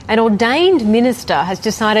An ordained minister has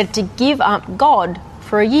decided to give up God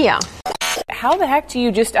for a year. How the heck do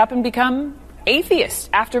you just up and become atheist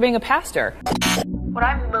after being a pastor? What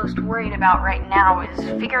I'm most worried about right now is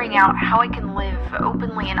figuring out how I can live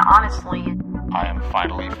openly and honestly. I am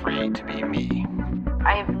finally free to be me.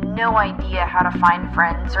 I have no idea how to find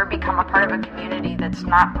friends or become a part of a community that's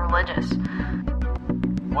not religious.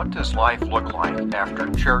 What does life look like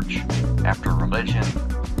after church, after religion,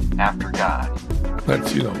 after God?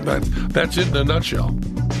 That's it in a nutshell.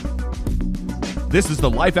 This is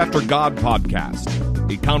the Life After God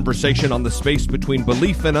podcast, a conversation on the space between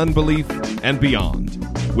belief and unbelief and beyond,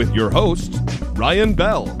 with your host, Ryan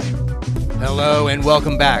Bell. Hello and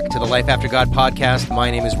welcome back to the Life After God podcast.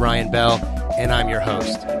 My name is Ryan Bell, and I'm your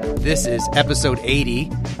host. This is episode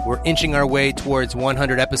 80. We're inching our way towards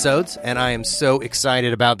 100 episodes, and I am so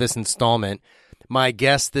excited about this installment. My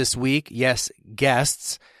guests this week, yes,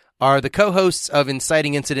 guests, are the co-hosts of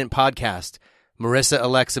Inciting Incident podcast, Marissa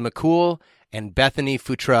Alexa McCool and Bethany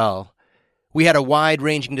Futrell. We had a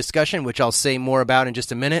wide-ranging discussion, which I'll say more about in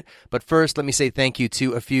just a minute. But first, let me say thank you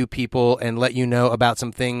to a few people and let you know about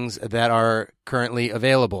some things that are currently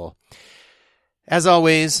available. As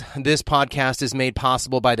always, this podcast is made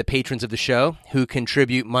possible by the patrons of the show who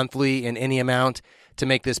contribute monthly in any amount to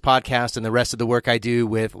make this podcast and the rest of the work I do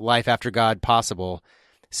with Life After God possible.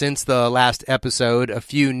 Since the last episode, a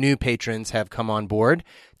few new patrons have come on board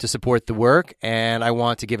to support the work, and I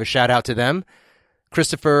want to give a shout-out to them.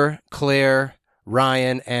 Christopher, Claire,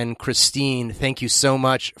 Ryan, and Christine, thank you so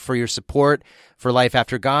much for your support for Life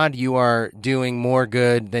After God. You are doing more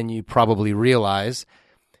good than you probably realize.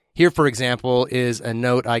 Here, for example, is a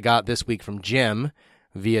note I got this week from Jim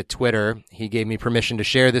via Twitter. He gave me permission to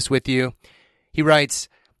share this with you. He writes,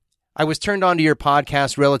 I was turned on to your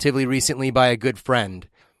podcast relatively recently by a good friend.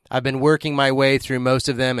 I've been working my way through most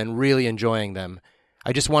of them and really enjoying them.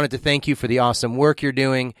 I just wanted to thank you for the awesome work you're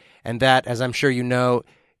doing, and that, as I'm sure you know,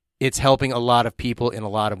 it's helping a lot of people in a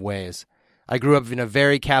lot of ways. I grew up in a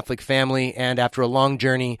very Catholic family, and after a long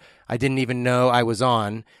journey I didn't even know I was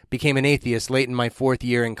on, became an atheist late in my fourth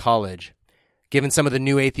year in college. Given some of the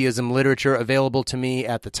new atheism literature available to me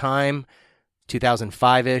at the time,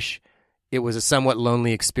 2005-ish, it was a somewhat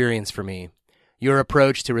lonely experience for me. Your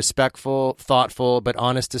approach to respectful, thoughtful, but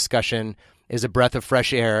honest discussion is a breath of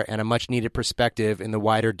fresh air and a much-needed perspective in the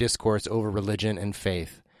wider discourse over religion and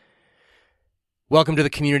faith. Welcome to the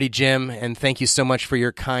community, Jim, and thank you so much for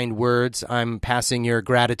your kind words. I'm passing your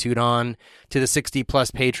gratitude on to the 60-plus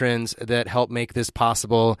patrons that help make this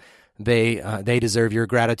possible. They deserve your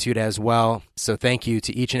gratitude as well. So thank you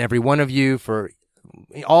to each and every one of you for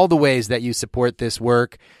all the ways that you support this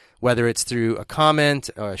work, whether it's through a comment,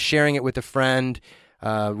 sharing it with a friend,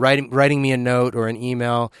 writing me a note or an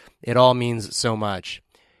email. It all means so much.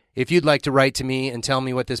 If you'd like to write to me and tell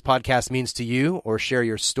me what this podcast means to you or share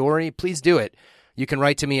your story, please do it. You can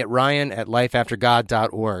write to me at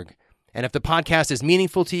ryan@lifeaftergod.org. And if the podcast is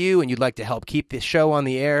meaningful to you and you'd like to help keep the show on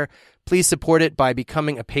the air, please support it by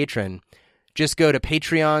becoming a patron. Just go to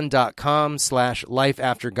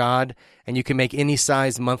patreon.com/lifeaftergod and you can make any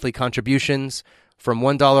size monthly contributions from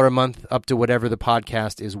 $1 a month up to whatever the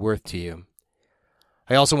podcast is worth to you.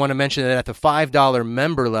 I also want to mention that at the $5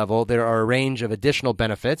 member level, there are a range of additional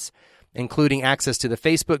benefits, including access to the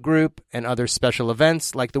Facebook group and other special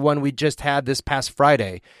events like the one we just had this past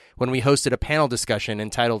Friday when we hosted a panel discussion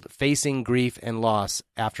entitled Facing Grief and Loss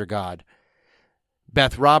After God.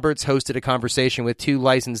 Beth Roberts hosted a conversation with two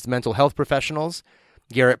licensed mental health professionals,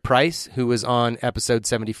 Garrett Price, who was on episode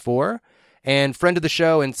 74, and friend of the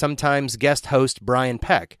show and sometimes guest host Brian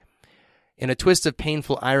Peck. In a twist of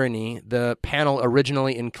painful irony, the panel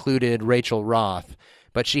originally included Rachel Roth,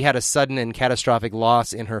 but she had a sudden and catastrophic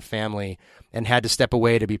loss in her family and had to step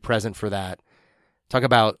away to be present for that. Talk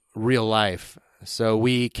about real life. So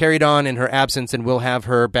we carried on in her absence, and we'll have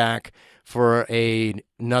her back for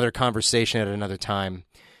another conversation at another time.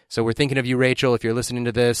 So we're thinking of you, Rachel, if you're listening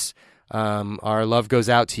to this. Our love goes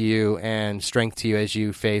out to you and strength to you as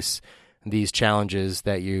you face these challenges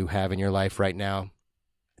that you have in your life right now.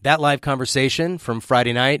 That live conversation from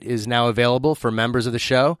Friday night is now available for members of the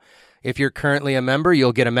show. If you're currently a member,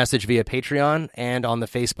 you'll get a message via Patreon and on the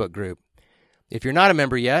Facebook group. If you're not a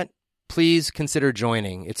member yet, please consider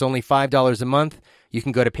joining. It's only $5 a month. You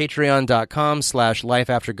can go to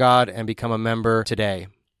patreon.com/lifeaftergod and become a member today.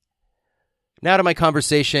 Now to my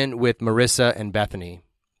conversation with Marissa and Bethany.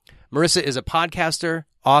 Marissa is a podcaster,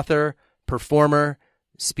 author, performer,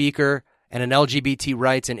 speaker, and an LGBT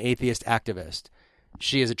rights and atheist activist.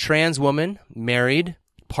 She is a trans woman, married,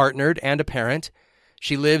 partnered, and a parent.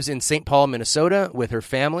 She lives in St. Paul, Minnesota with her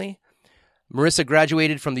family. Marissa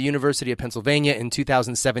graduated from the University of Pennsylvania in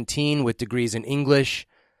 2017 with degrees in English,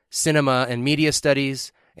 cinema and media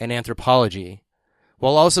studies, and anthropology,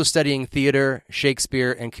 while also studying theater,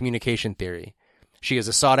 Shakespeare, and communication theory. She is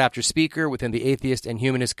a sought-after speaker within the atheist and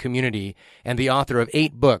humanist community and the author of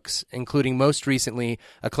 8 books, including most recently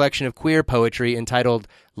a collection of queer poetry entitled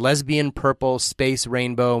Lesbian Purple Space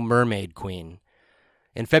Rainbow Mermaid Queen.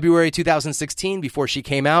 In February 2016, before she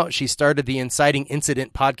came out, she started the Inciting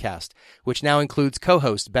Incident podcast, which now includes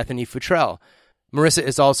co-host Bethany Futrell. Marissa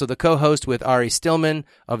is also the co-host with Ari Stillman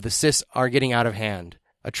of The Cis Are Getting Out of Hand,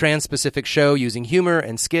 a trans-specific show using humor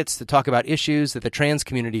and skits to talk about issues that the trans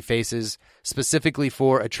community faces, specifically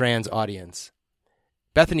for a trans audience.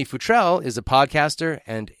 Bethany Futrell is a podcaster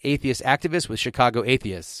and atheist activist with Chicago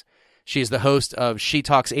Atheists. She is the host of She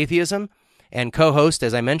Talks Atheism and co-host,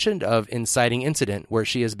 as I mentioned, of Inciting Incident, where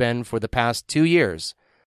she has been for the past 2 years.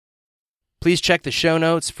 Please check the show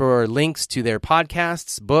notes for links to their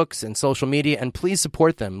podcasts, books, and social media, and please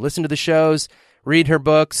support them. Listen to the shows, read her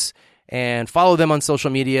books, and follow them on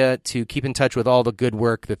social media to keep in touch with all the good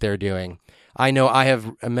work that they're doing. I know I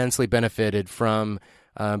have immensely benefited from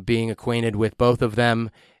being acquainted with both of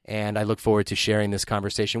them, and I look forward to sharing this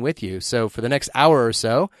conversation with you. So for the next hour or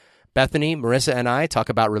so, Bethany, Marissa, and I talk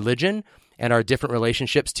about religion and our different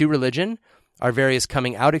relationships to religion, our various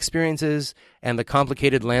coming out experiences, and the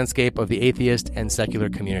complicated landscape of the atheist and secular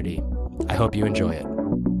community. I hope you enjoy it.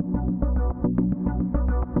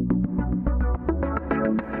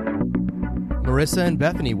 Marissa and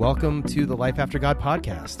Bethany, welcome to the Life After God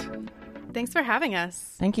podcast. Thanks for having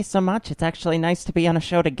us. Thank you so much. It's actually nice to be on a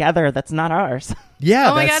show together that's not ours. Yeah.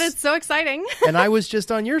 Oh my God, it's so exciting. And I was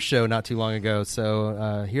just on your show not too long ago,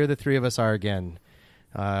 so here the three of us are again.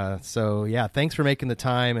 So yeah, thanks for making the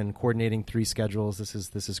time and coordinating 3 schedules.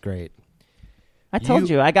 This is great. I told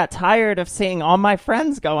you, I got tired of seeing all my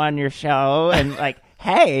friends go on your show and like,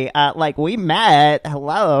 hey, like we met.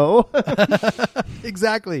 Hello.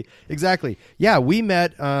 Exactly. Yeah, we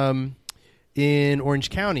met in Orange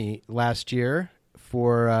County last year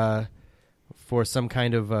for some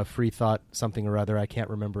kind of free thought something or other. I can't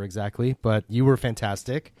remember exactly, but you were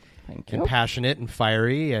fantastic. Thank you. And passionate and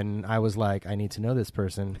fiery, and I was like, I need to know this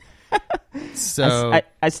person. So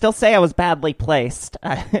I still say I was badly placed,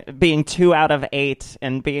 being 2 out of 8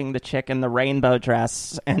 and being the chick in the rainbow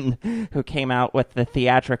dress and who came out with the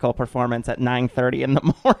theatrical performance at 9:30 in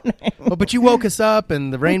the morning. Well, but you woke us up,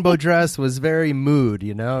 and the rainbow dress was very mood,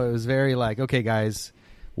 you know? It was very like, okay, guys,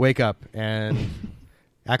 wake up and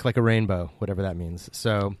act like a rainbow, whatever that means.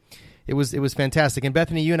 So it was fantastic. And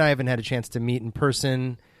Bethany, you and I haven't had a chance to meet in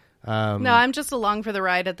person. No, I'm just along for the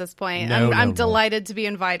ride at this point. I'm delighted to be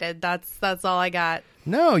invited. That's all I got.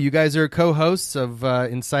 No, you guys are co-hosts of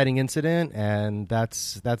Inciting Incident, and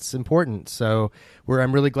that's important. So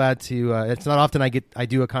I'm really glad to. It's not often I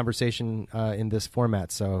do a conversation in this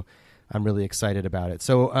format, so I'm really excited about it.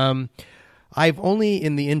 So I've only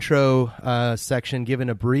in the intro section given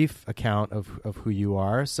a brief account of who you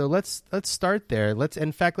are. So let's start there. Let's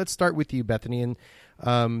start with you, Bethany, and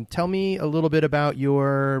tell me a little bit about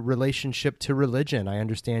your relationship to religion. I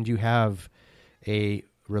understand you have a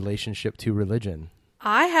relationship to religion.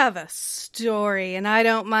 I have a story, and I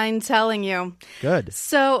don't mind telling you. Good.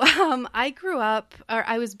 So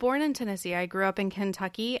I was born in Tennessee. I grew up in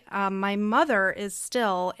Kentucky. My mother is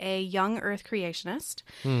still a young earth creationist.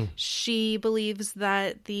 She believes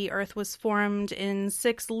that the earth was formed in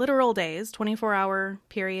 6 literal days, 24-hour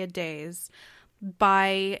period days,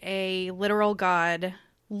 by a literal God,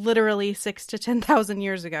 literally 6,000 to 10,000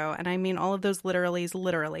 years ago. And I mean all of those literallys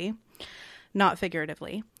literally, not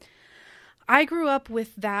figuratively. I grew up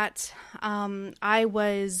with that. I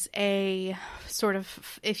was a sort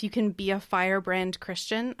of, if you can be a firebrand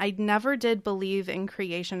Christian. I never did believe in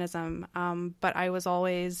creationism, but I was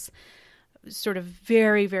always sort of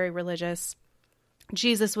very, very religious.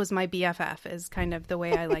 Jesus was my BFF is kind of the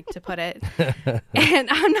way I like to put it. And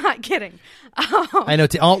I'm not kidding. I know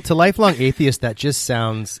to lifelong atheists, that just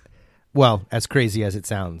sounds, well, as crazy as it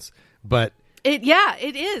sounds, but it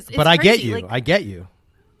is. It's but I crazy. I get you.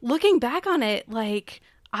 Looking back on it, like,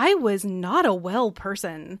 I was not a well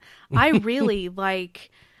person. I really,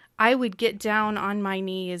 I would get down on my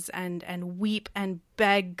knees and weep and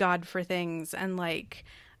beg God for things. And,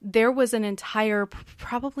 there was an entire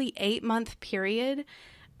probably 8-month period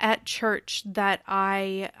at church that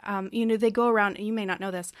I, they go around, you may not know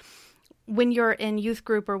this, when you're in youth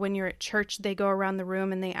group or when you're at church, they go around the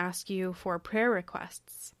room and they ask you for prayer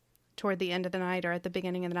requests toward the end of the night or at the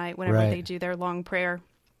beginning of the night, whenever they do their long prayer.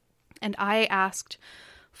 And I asked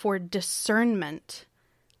for discernment,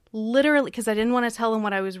 literally, because I didn't want to tell them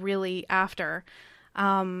what I was really after.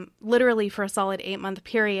 literally for a solid 8-month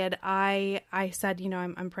period, I said,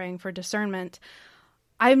 I'm praying for discernment.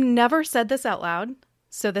 I've never said this out loud,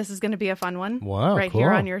 so this is going to be a fun one. Wow, right cool.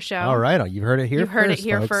 here on your show. All right, you heard it here. You've heard it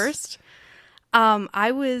here folks. first.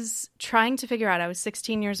 I was trying to figure out, I was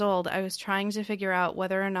 16 years old. I was trying to figure out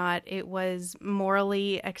whether or not it was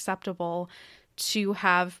morally acceptable to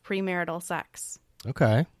have premarital sex.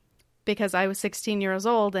 Okay. Because I was 16 years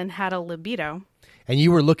old and had a libido. And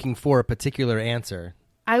you were looking for a particular answer.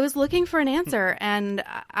 I was looking for an answer, and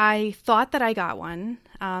I thought that I got one.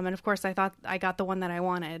 And of course, I thought I got the one that I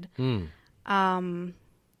wanted.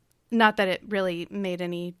 Not that it really made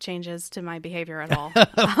any changes to my behavior at all.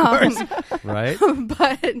 Right?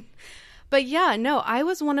 But yeah, no, I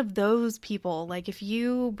was one of those people. Like, if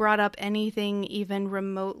you brought up anything even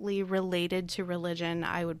remotely related to religion,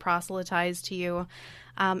 I would proselytize to you.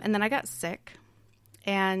 And then I got sick.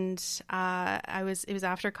 And it was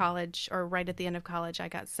after college, or right at the end of college, I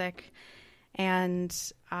got sick, and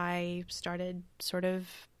I started sort of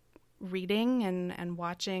reading and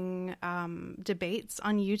watching debates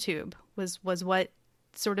on YouTube was what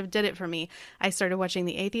sort of did it for me. I started watching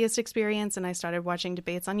The Atheist Experience, and I started watching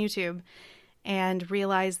debates on YouTube, and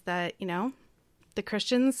realized that, the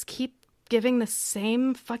Christians keep giving the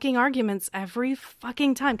same fucking arguments every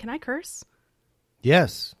fucking time. Can I curse?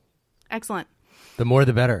 Yes. Excellent. The more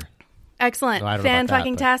the better. Excellent. No, I don't know about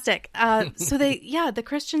Fan-fucking-tastic. So the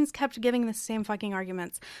Christians kept giving the same fucking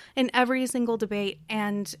arguments in every single debate,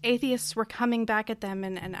 and atheists were coming back at them,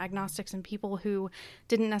 and agnostics and people who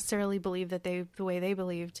didn't necessarily believe that the way they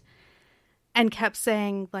believed, and kept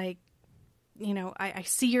saying, like, I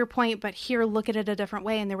see your point, but here, look at it a different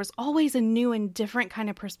way. And there was always a new and different kind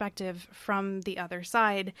of perspective from the other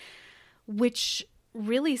side, which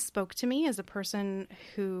really spoke to me as a person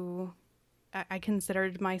who I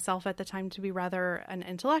considered myself at the time to be rather an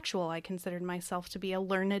intellectual. I considered myself to be a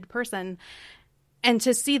learned person. And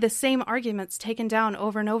to see the same arguments taken down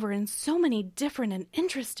over and over in so many different and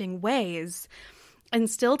interesting ways, and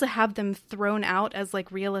still to have them thrown out as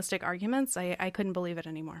like realistic arguments, I couldn't believe it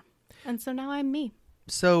anymore. And so now I'm me.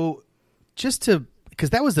 So because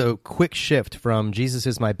that was a quick shift from Jesus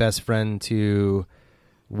is my best friend to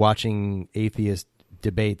watching atheist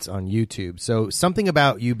debates on YouTube. So something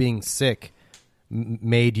about you being sick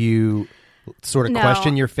made you sort of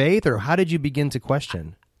question your faith, or how did you begin to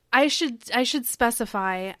question? I should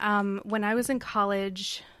specify, when I was in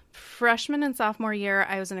college, freshman and sophomore year,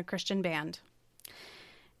 I was in a Christian band.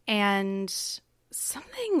 And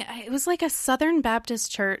it was like a Southern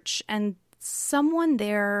Baptist church, and someone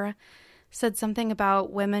there said something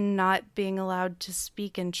about women not being allowed to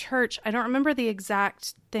speak in church. I don't remember the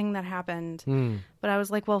exact thing that happened, but I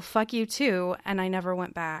was like, well, fuck you too. And I never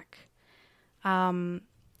went back. And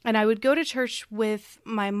I would go to church with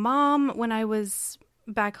my mom when I was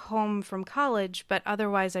back home from college, but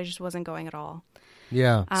otherwise I just wasn't going at all.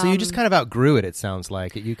 Yeah. So you just kind of outgrew it sounds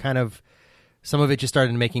like. You kind of, some of it just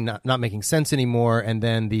started not making sense anymore, and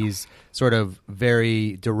then these sort of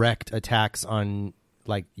very direct attacks on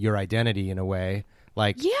like your identity in a way.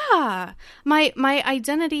 Like, yeah, my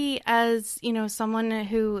identity as, someone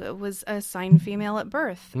who was assigned female at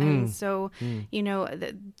birth. And so,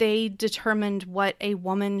 they determined what a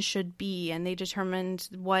woman should be, and they determined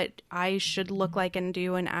what I should look like and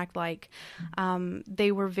do and act like.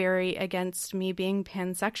 They were very against me being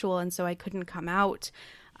pansexual, and so I couldn't come out.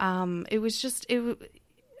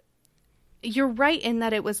 You're right in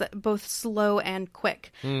that it was both slow and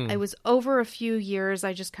quick. It was over a few years.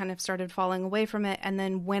 I just kind of started falling away from it. And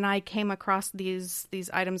then when I came across these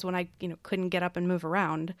items, when I couldn't get up and move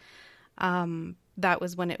around, that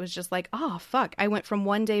was when it was just like, oh, fuck. I went from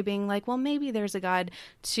one day being like, well, maybe there's a God,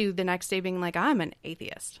 to the next day being like, I'm an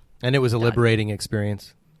atheist. And it was a liberating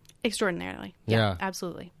experience. Extraordinarily. Yeah.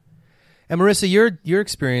 Absolutely. And Marissa, your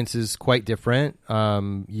experience is quite different.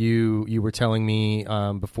 You were telling me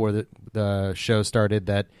before the show started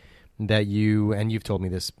that you, and you've told me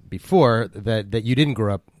this before, that you didn't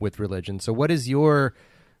grow up with religion. So what is your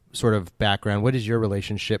sort of background? What is your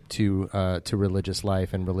relationship to religious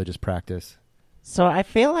life and religious practice? So I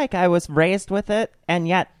feel like I was raised with it, and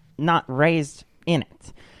yet not raised in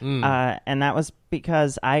it. And that was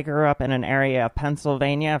because I grew up in an area of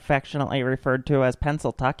Pennsylvania affectionately referred to as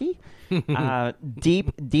Pennsyltucky.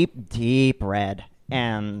 Deep red.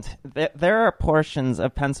 And there are portions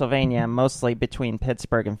of Pennsylvania, mostly between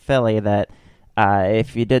Pittsburgh and Philly, that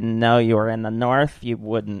if you didn't know you were in the north, you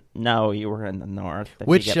wouldn't know you were in the north.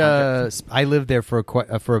 Which I lived there for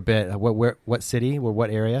a bit. What city or what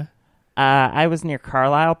area? I was near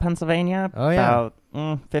Carlisle, Pennsylvania. Oh, yeah.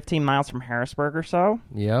 About 15 miles from Harrisburg or so.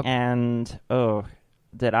 Yep. And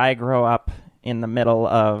did I grow up in the middle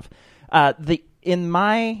of in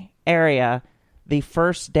my area, the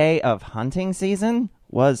first day of hunting season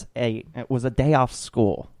was a day off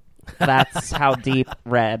school. That's how deep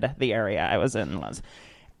red the area I was in was.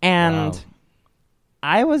 And wow.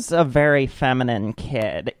 I was a very feminine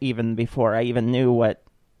kid even before I even knew what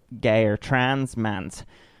gay or trans meant.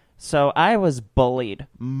 So I was bullied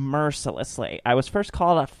mercilessly. I was first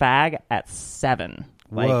called a fag at 7.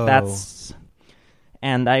 Whoa.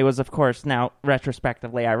 And I was, of course, now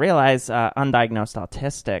retrospectively, I realize undiagnosed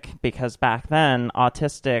autistic, because back then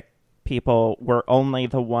autistic people were only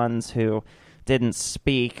the ones who didn't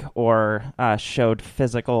speak or showed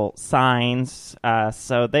physical signs,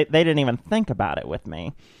 so they didn't even think about it with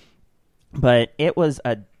me. But it was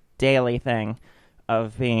a daily thing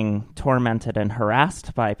of being tormented and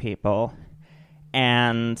harassed by people.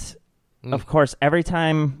 And, of course, every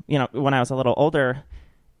time, when I was a little older,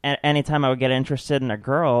 anytime I would get interested in a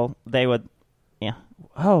girl, they would,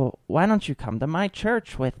 oh, why don't you come to my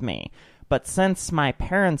church with me? But since my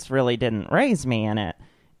parents really didn't raise me in it,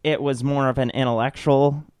 it was more of an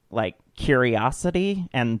intellectual, curiosity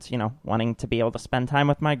and, wanting to be able to spend time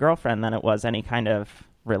with my girlfriend than it was any kind of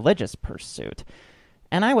religious pursuit.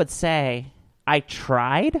 And I would say I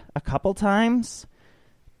tried a couple times,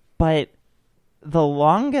 but the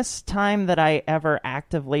longest time that I ever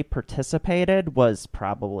actively participated was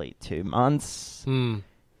probably 2 months.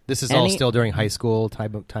 This is all still during high school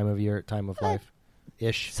time of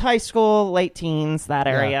life-ish? It's high school, late teens, that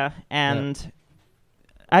area. Yeah. And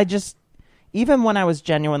I just, even when I was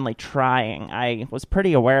genuinely trying, I was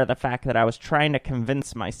pretty aware of the fact that I was trying to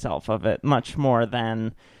convince myself of it much more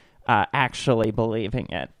than actually believing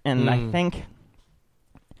it. And I think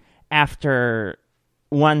after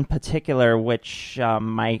one particular, which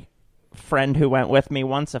my friend who went with me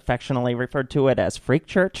once affectionately referred to it as freak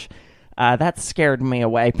church, that scared me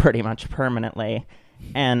away pretty much permanently.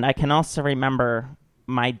 And I can also remember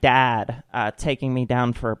my dad taking me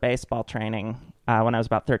down for baseball training when I was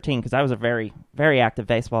about 13, because I was a very, very active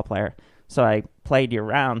baseball player. So I played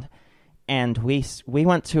year-round. And we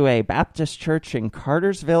went to a Baptist church in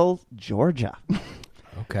Cartersville, Georgia.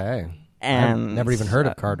 Okay. And I've never even heard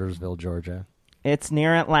of Cartersville, Georgia. It's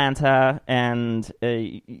near Atlanta, and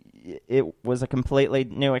it was a completely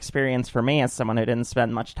new experience for me as someone who didn't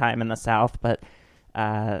spend much time in the South. But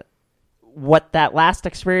what that last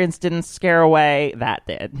experience didn't scare away, that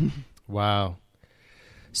did. Wow.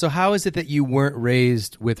 So how is it that you weren't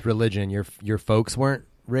raised with religion? Your folks weren't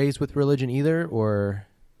raised with religion either, or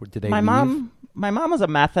did they leave? My mom was a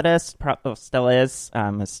Methodist, still is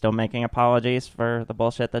still making apologies for the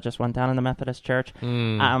bullshit that just went down in the Methodist church.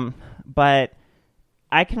 But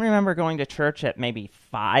I can remember going to church at maybe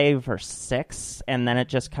 5 or 6, and then it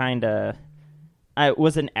just kind of it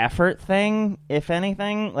was an effort thing, if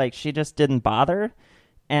anything. She just didn't bother.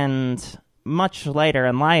 And much later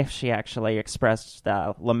in life, she actually expressed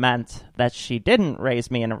lament that she didn't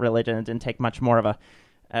raise me in a religion and didn't take much more of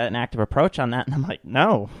an active approach on that. And I'm like,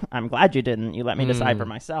 no, I'm glad you didn't. You let me decide for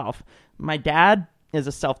myself. My dad is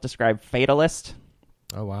a self-described fatalist.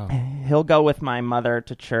 Oh, wow. He'll go with my mother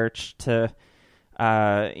to church to,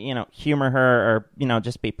 humor her or,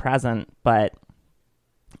 just be present. But,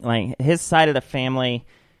 his side of the family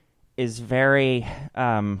is very,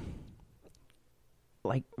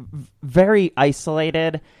 very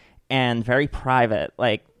isolated and very private.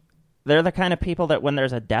 They're the kind of people that when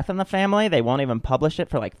there's a death in the family, they won't even publish it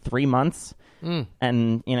for 3 months.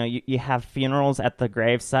 And, you have funerals at the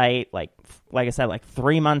gravesite, like I said,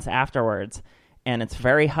 3 months afterwards. And it's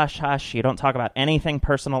very hush-hush. You don't talk about anything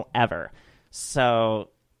personal ever. So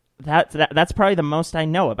that's probably the most I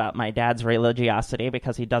know about my dad's religiosity,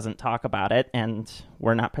 because he doesn't talk about it, and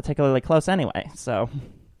we're not particularly close anyway. So,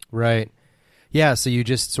 right. Yeah, so you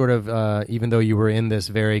just sort of, even though you were in this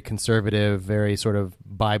very conservative, very sort of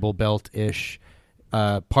Bible Belt-ish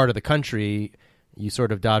part of the country, you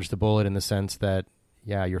sort of dodged the bullet in the sense that,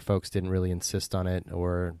 your folks didn't really insist on it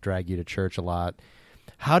or drag you to church a lot.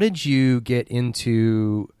 How did you get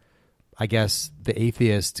into, I guess, the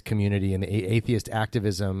atheist community and the atheist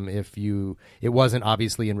activism it wasn't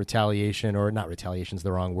obviously in retaliation, or not retaliation is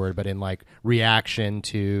the wrong word, but in reaction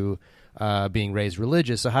to being raised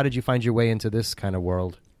religious? So how did you find your way into this kind of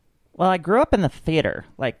world? Well, I grew up in the theater.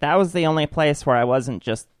 That was the only place where I wasn't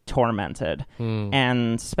just tormented.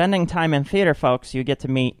 And spending time in theater, folks, you get to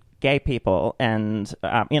meet gay people. And,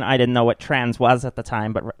 I didn't know what trans was at the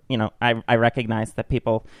time, but, I recognized that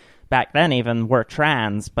people back then even were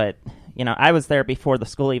trans. But, I was there before the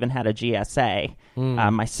school even had a GSA.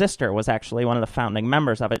 My sister was actually one of the founding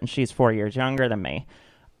members of it, and she's 4 years younger than me.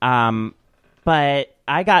 But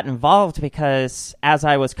I got involved because as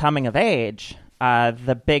I was coming of age,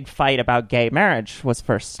 the big fight about gay marriage was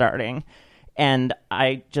first starting. And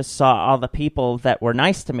I just saw all the people that were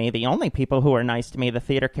nice to me, the only people who were nice to me, the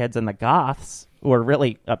theater kids and the goths, were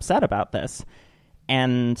really upset about this.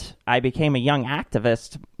 And I became a young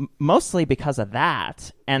activist mostly because of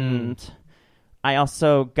that. And I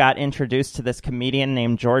also got introduced to this comedian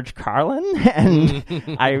named George Carlin, and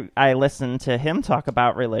I listened to him talk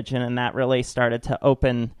about religion, and that really started to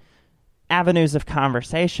open avenues of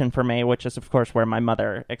conversation for me, which is, of course, where my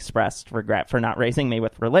mother expressed regret for not raising me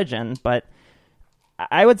with religion. But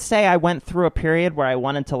I would say I went through a period where I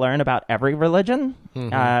wanted to learn about every religion.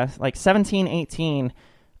 Like 17, 18,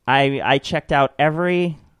 I checked out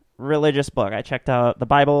every religious book. I checked out the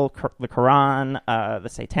Bible, the Quran, the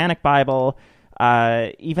Satanic Bible,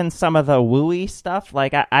 even some of the wooey stuff.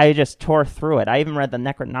 Like, I just tore through it. I even read the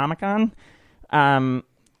Necronomicon. And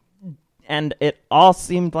it all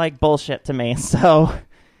seemed like bullshit to me. So,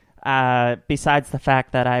 besides the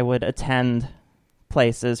fact that I would attend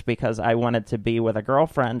places because I wanted to be with a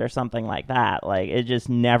girlfriend or something like that, like, it just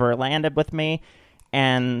never landed with me.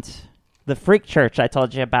 And the freak church I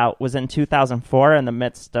told you about was in 2004 in the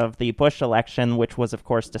midst of the Bush election, which was, of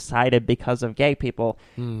course, decided because of gay people.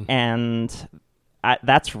 And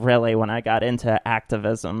that's really when I got into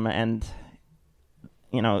activism. And,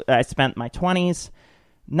 you know, I spent my 20s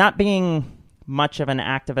not being much of an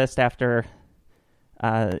activist after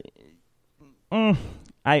I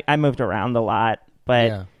moved around a lot.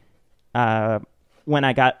 But when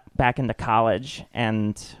I got back into college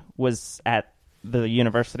and was at the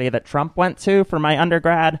university that Trump went to for my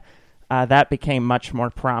undergrad, that became much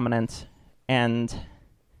more prominent. And,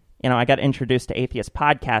 you know, I got introduced to atheist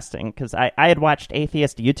podcasting because I had watched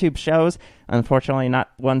atheist YouTube shows, unfortunately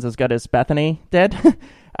not ones as good as Bethany did.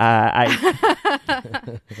 I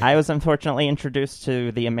was unfortunately introduced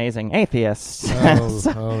to The Amazing Atheists.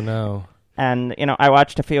 Oh, no. And, you know, I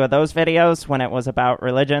watched a few of those videos when it was about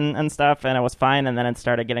religion and stuff, and it was fine. And then it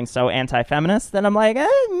started getting so anti-feminist that I'm like,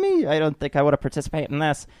 I don't think I would have participated in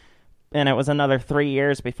this. And it was another 3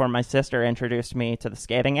 years before my sister introduced me to the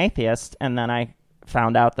Scathing Atheist. And then I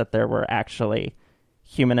found out that there were actually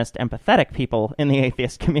humanist, empathetic people in the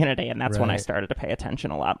atheist community. And that's when I started to pay attention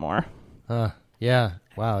a lot more. Yeah.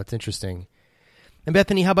 Wow, it's interesting. And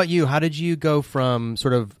Bethany, how about you? How did you go from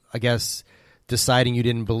sort of, I guess, deciding you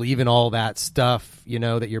didn't believe in all that stuff, you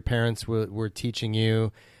know, that your parents were teaching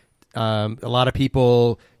you? A lot of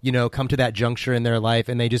people, you know, come to that juncture in their life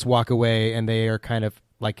and they just walk away and they are kind of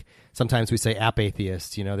like, sometimes we say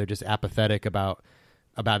apatheists, you know, they're just apathetic about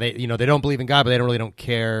they, you know, they don't believe in God, but they don't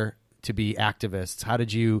care to be activists. How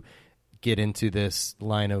did you get into this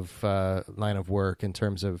line of work in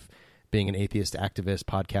terms of being an atheist activist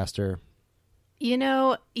podcaster? You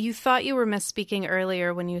know, you thought you were misspeaking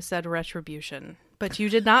earlier when you said retribution, but you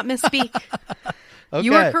did not misspeak. Okay.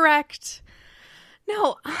 You were correct.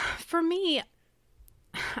 No, for me,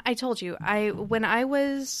 I told you, when I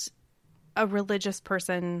was a religious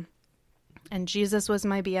person and Jesus was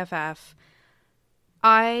my BFF,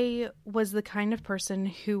 I was the kind of person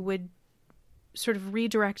who would sort of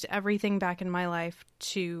redirect everything back in my life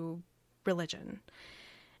to religion.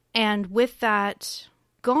 And with that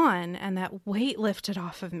gone and that weight lifted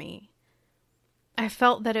off of me, I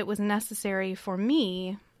felt that it was necessary for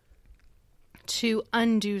me to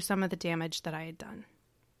undo some of the damage that I had done.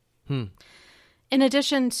 In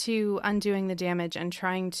addition to undoing the damage and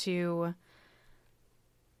trying to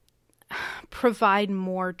provide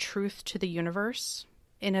more truth to the universe,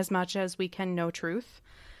 in as much as we can know truth,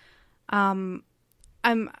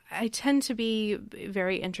 I tend to be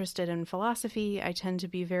very interested in philosophy. I tend to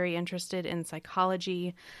be very interested in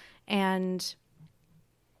psychology. And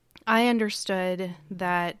I understood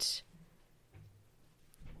that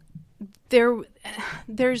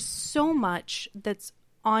there's so much that's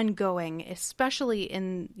ongoing, especially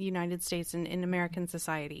in the United States and in American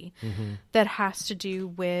society, that has to do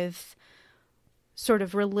with sort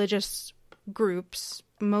of religious groups,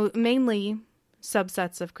 mainly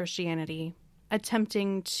subsets of Christianity,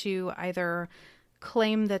 attempting to either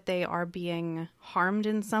claim that they are being harmed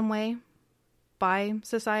in some way by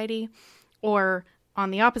society, or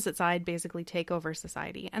on the opposite side, basically take over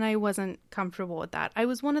society. And I wasn't comfortable with that. I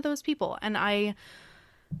was one of those people. And I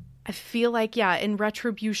feel like, in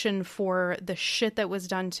retribution for the shit that was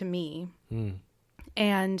done to me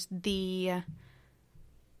and the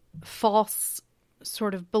false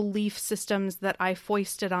sort of belief systems that I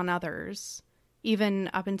foisted on others, even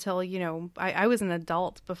up until, you know, I was an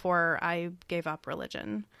adult before I gave up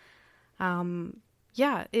religion.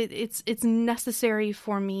 yeah, it's necessary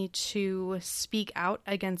for me to speak out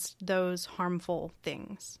against those harmful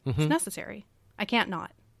things. It's necessary. I can't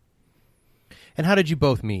not. And how did you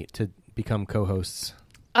both meet to become co-hosts?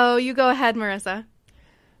 Oh, you go ahead, Marissa.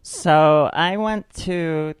 So I went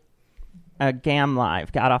to a GAM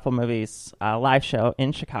Live, God Awful Movies live show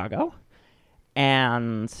in Chicago,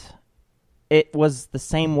 and it was the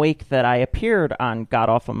same week that I appeared on God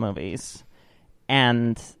Awful Movies,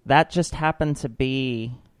 and that just happened to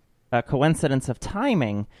be a coincidence of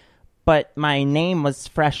timing, but my name was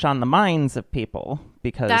fresh on the minds of people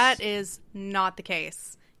because... That is not the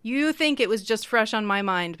case. You think it was just fresh on my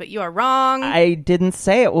mind, but you are wrong. I didn't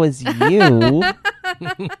say it was you.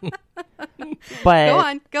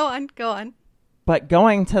 But Go on. But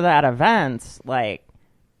going to that event, like,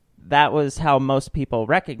 that was how most people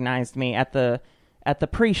recognized me. At the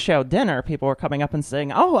pre-show dinner, people were coming up and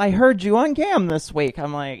saying, "Oh, I heard you on GAM this week."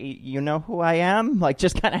 I'm like, "You know who I am?" Like,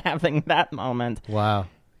 just kind of having that moment. Wow.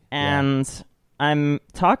 And I'm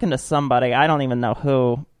talking to somebody, I don't even know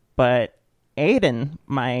who, but Aiden,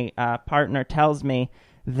 my partner, tells me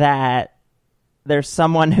that there's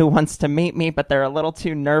someone who wants to meet me, but they're a little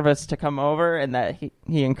too nervous to come over, and that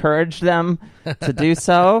he encouraged them to do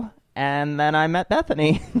so. And then I met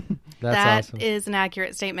Bethany. That's awesome. That is an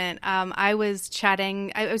accurate statement. I was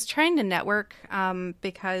chatting. I was trying to network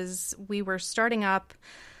because we were starting up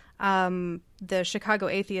the Chicago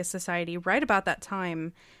Atheist Society right about that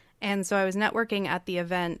time. And so I was networking at the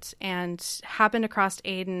event and happened across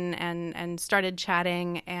Aiden and started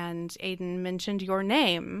chatting, and Aiden mentioned your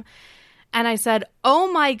name. And I said,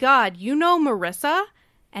 "Oh my God, you know Marissa?"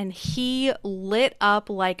 And he lit up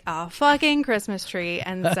like a fucking Christmas tree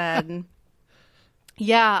and said,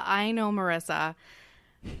 "Yeah, I know Marissa.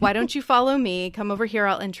 Why don't you follow me? Come over here.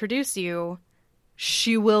 I'll introduce you.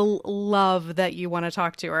 She will love that you want to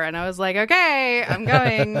talk to her." And I was like, "Okay, I'm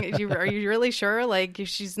going. Are you really sure? Like,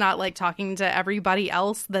 she's not like talking to everybody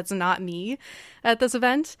else that's not me at this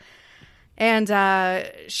event?" And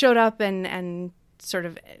showed up and sort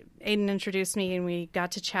of Aiden introduced me, and we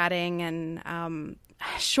got to chatting. And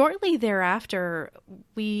shortly thereafter,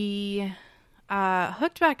 we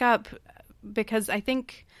hooked back up because I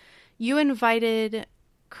think you invited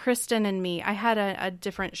Kristen and me. I had a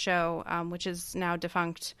different show, which is now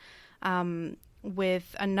defunct,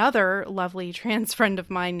 with another lovely trans friend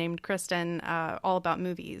of mine named Kristen, all about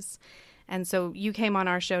movies. And so you came on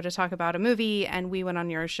our show to talk about a movie, and we went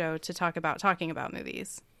on your show to talk about talking about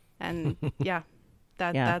movies. And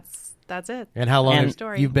that's it. And how long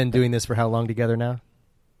have you've been doing this for how long together now?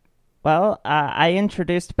 Well, I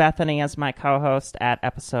introduced Bethany as my co-host at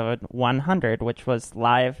episode 100, which was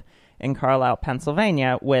live in Carlisle,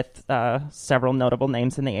 Pennsylvania, with several notable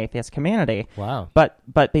names in the atheist community. Wow.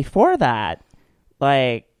 But before that,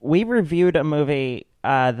 like, we reviewed a movie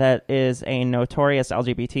that is a notorious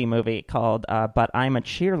LGBT movie called But I'm a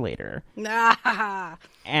Cheerleader.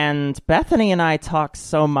 And Bethany and I talked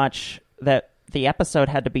so much that the episode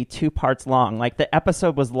had to be 2 parts long. Like, the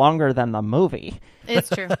episode was longer than the movie. It's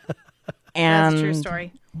true. And, that's a true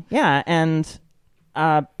story. Yeah, and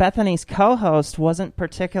Bethany's co-host wasn't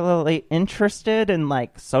particularly interested in,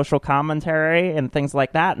 like, social commentary and things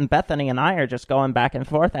like that, and Bethany and I are just going back and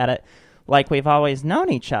forth at it like we've always known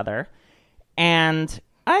each other. And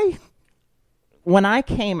when I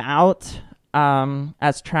came out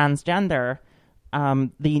as transgender,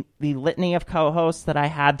 the litany of co-hosts that I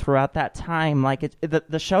had throughout that time, like,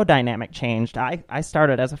 the show dynamic changed. I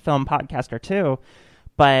started as a film podcaster too,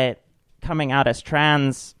 but coming out as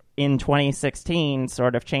trans in 2016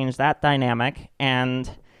 sort of changed that dynamic,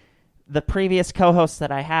 and the previous co-hosts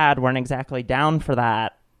that I had weren't exactly down for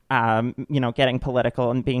that, getting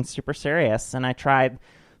political and being super serious. And I tried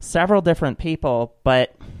several different people,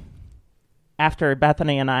 but after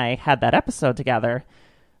Bethany and I had that episode together,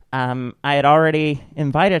 I had already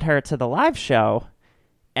invited her to the live show,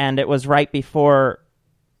 and it was right before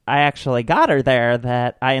I actually got her there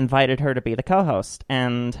that I invited her to be the co-host.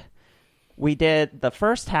 And we did the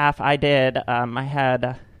first half. I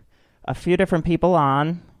had a few different people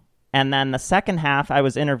on, and then the second half I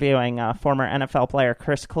was interviewing former NFL player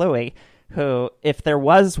Chris Cluey, who, if there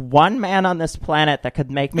was one man on this planet that could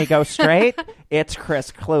make me go straight, it's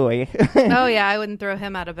Chris Cluey. Oh yeah, I wouldn't throw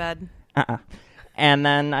him out of bed. And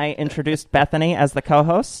then I introduced Bethany as the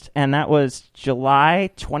co-host, and that was July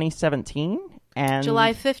 2017. And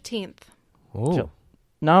July 15th. Oh.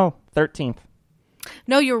 No, 13th.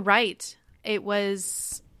 No, you're right. It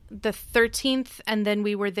was the 13th, and then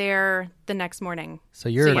we were there the next morning. So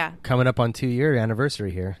you're coming up on 2-year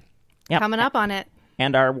anniversary here. Yep. Coming up on it.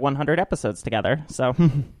 And our 100 episodes together. So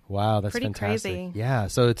wow, that's pretty fantastic. Crazy. Yeah,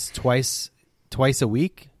 so it's twice twice a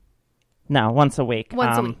week? No, once a week.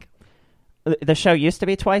 Once a week. The show used to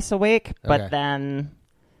be twice a week, but Okay. then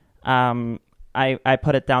I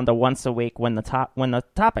put it down to once a week when the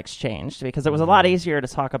topics changed, because it was a lot easier to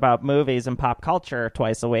talk about movies and pop culture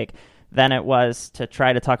twice a week than it was to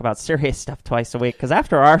try to talk about serious stuff twice a week. Because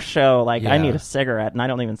after our show, I Yeah. need a cigarette and I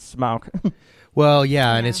don't even smoke. Well,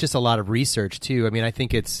 yeah, and it's just a lot of research too. I mean, I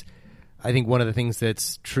think one of the things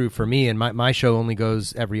that's true for me, and my show only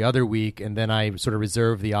goes every other week, and then I sort of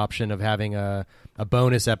reserve the option of having a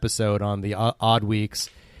bonus episode on the odd weeks.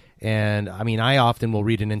 And I mean, I often will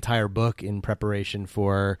read an entire book in preparation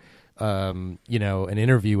for, an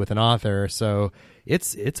interview with an author. So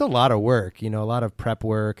it's a lot of work, a lot of prep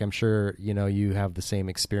work. I'm sure, you have the same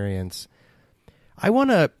experience. I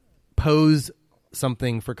want to pose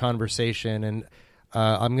something for conversation, and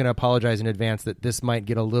I'm going to apologize in advance that this might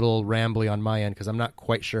get a little rambly on my end because I'm not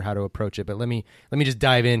quite sure how to approach it. But let me just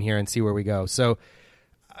dive in here and see where we go. So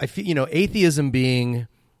I feel, atheism being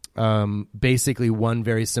basically one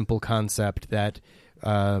very simple concept that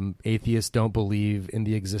atheists don't believe in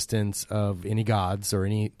the existence of any gods or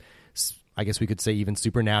any, I guess we could say, even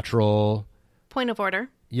supernatural. Point of order.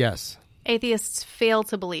 Yes. Atheists fail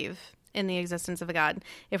to believe in the existence of a God.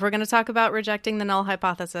 If we're going to talk about rejecting the null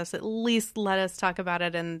hypothesis, at least let us talk about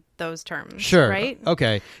it in those terms. Sure. Right?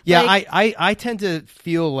 Okay. Yeah, I tend to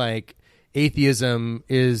feel like atheism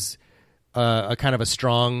is a kind of a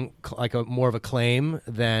strong, more of a claim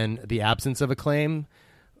than the absence of a claim.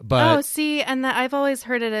 But I've always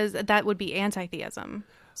heard it as that would be anti-theism.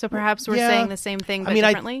 So perhaps we're saying the same thing, but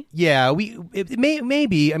differently. It may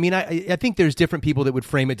be. I mean, I think there's different people that would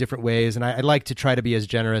frame it different ways, and I like to try to be as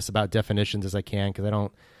generous about definitions as I can, because I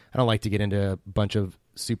don't like to get into a bunch of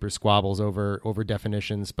super squabbles over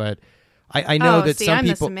definitions. But I know that some I'm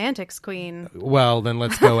people. the semantics queen. Well, then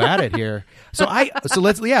let's go at it here.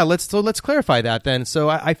 Let's clarify that then. So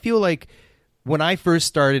I feel like when I first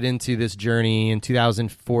started into this journey in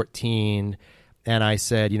 2014, and I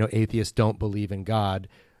said, atheists don't believe in God,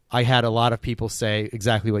 I had a lot of people say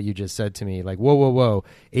exactly what you just said to me, like, whoa,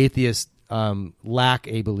 atheists lack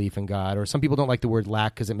a belief in God. Or some people don't like the word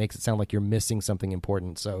lack because it makes it sound like you're missing something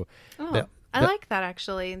important. So I like that,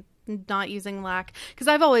 actually, not using lack, because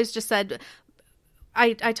I've always just said,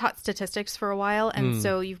 I taught statistics for a while, and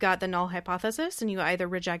so you've got the null hypothesis, and you either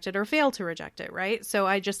reject it or fail to reject it, right? So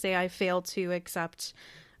I just say I fail to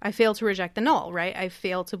reject the null, right? I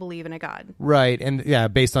fail to believe in a God. Right,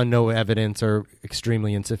 and based on no evidence or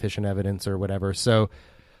extremely insufficient evidence or whatever. So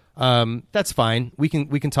that's fine. We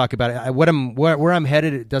can talk about it. Where I'm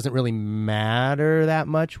headed, it doesn't really matter that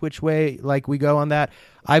much which way we go on that.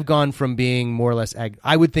 I've gone from being more or less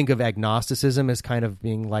I would think of agnosticism as kind of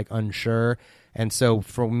being unsure. And so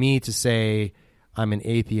for me to say I'm an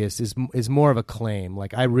atheist is more of a claim.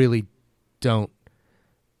 I really don't.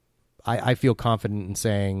 I feel confident in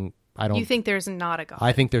saying I don't. You think there's not a God?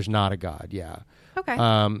 I think there's not a God. Yeah. Okay.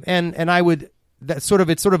 And I would. It's sort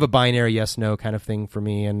of a binary yes no kind of thing for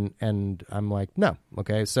me. And I'm like, no.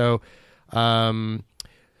 Okay. So,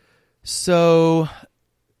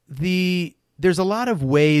 there's a lot of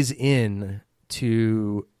ways in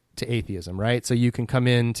to atheism, right? So you can come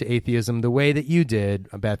into atheism the way that you did,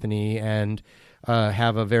 Bethany, and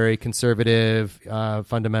have a very conservative,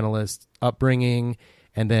 fundamentalist upbringing,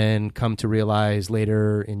 and then come to realize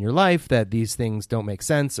later in your life that these things don't make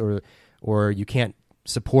sense, or you can't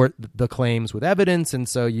support the claims with evidence, and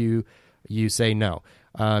so you say no.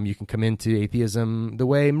 You can come into atheism the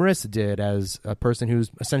way Marissa did, as a person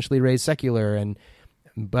who's essentially raised secular,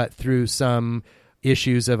 but through some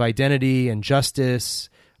issues of identity and justice,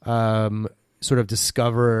 sort of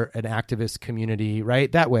discover an activist community,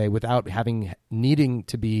 right? That way, without needing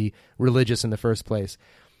to be religious in the first place.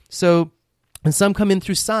 So, and some come in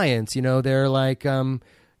through science, they're like,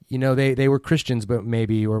 they were Christians, but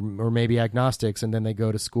maybe, or maybe agnostics, and then they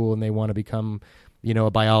go to school and they want to become,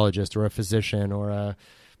 a biologist or a physician or a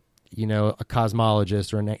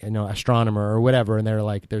cosmologist or an astronomer or whatever. And they're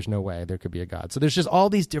like, there's no way there could be a God. So there's just all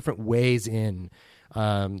these different ways in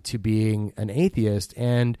to being an atheist.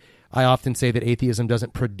 And I often say that atheism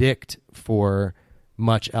doesn't predict for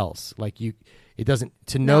much else. It doesn't,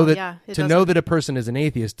 to know that a person is an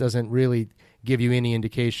atheist doesn't really give you any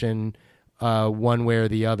indication one way or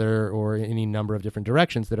the other, or any number of different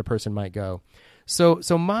directions that a person might go. So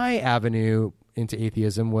my avenue into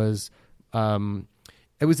atheism was,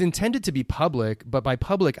 it was intended to be public, but by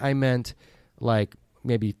public I meant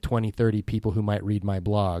maybe 20, 30 people who might read my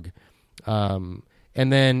blog. And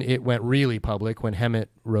then it went really public when Hemant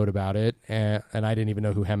wrote about it, and I didn't even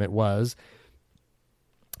know who Hemant was.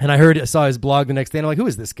 And I saw his blog the next day, and I'm like, who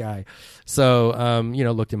is this guy? So,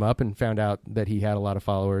 looked him up and found out that he had a lot of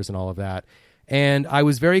followers and all of that. And I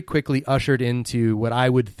was very quickly ushered into what I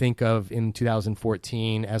would think of in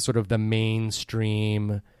 2014 as sort of the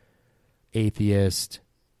mainstream atheist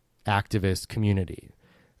activist community.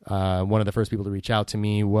 One of the first people to reach out to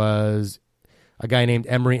me was a guy named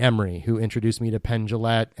Emery, who introduced me to Penn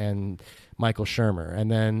Jillette and Michael Shermer. And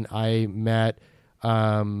then I met...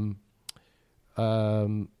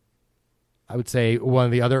 I would say one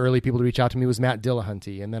of the other early people to reach out to me was Matt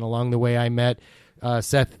Dillahunty. And then along the way, I met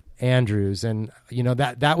Seth Andrews. And,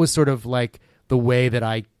 that was sort of like the way that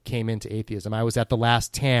I came into atheism. I was at the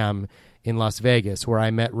last TAM in Las Vegas where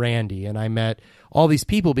I met Randy, and I met all these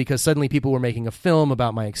people because suddenly people were making a film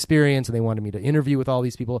about my experience and they wanted me to interview with all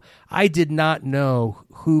these people. I did not know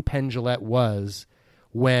who Penn Jillette was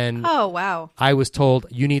when I was told,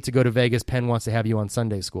 you need to go to Vegas. Penn wants to have you on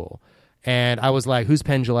Sunday school. And I was like, who's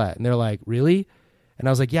Penn Jillette? And they're like, really? And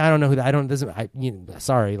I was like, yeah, I don't know who that,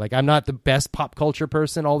 sorry. Like, I'm not the best pop culture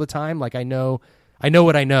person all the time. Like, I know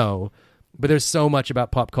what I know, but there's so much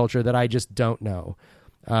about pop culture that I just don't know.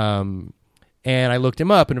 And I looked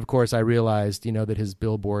him up, and of course I realized, that his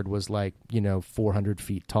billboard was like, 400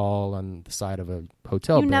 feet tall on the side of a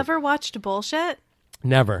hotel. You never watched Bullshit?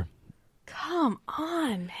 Never. Come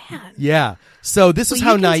on, man. Yeah. So this is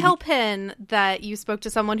how you can tell Penn that you spoke to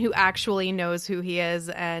someone who actually knows who he is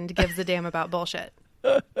and gives a damn about bullshit.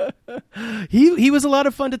 He was a lot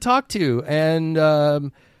of fun to talk to, and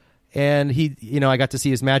he, I got to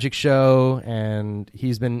see his magic show, and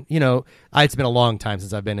he's been, it's been a long time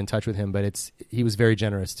since I've been in touch with him, but he was very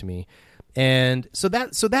generous to me. And so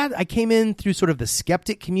that I came in through sort of the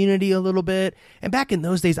skeptic community a little bit. And back in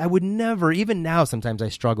those days, I would never, even now sometimes I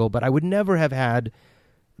struggle, but I would never have had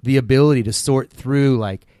the ability to sort through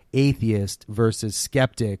like atheist versus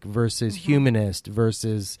skeptic versus humanist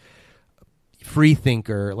versus free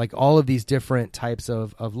thinker, like all of these different types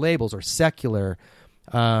of labels, or secular.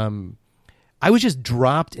 I was just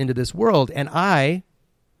dropped into this world, and I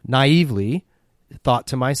naively thought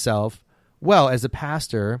to myself, well, as a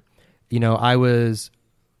pastor, I was,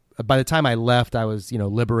 by the time I left, I was,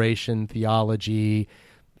 liberation theology,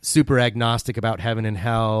 super agnostic about heaven and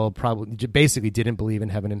hell, probably basically didn't believe in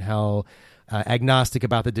heaven and hell, agnostic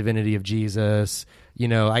about the divinity of Jesus.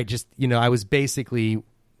 I was basically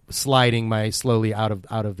sliding slowly out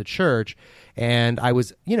of the church. And I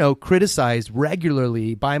was, criticized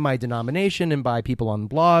regularly by my denomination and by people on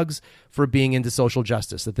blogs for being into social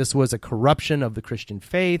justice, that this was a corruption of the Christian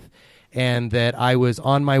faith, and that I was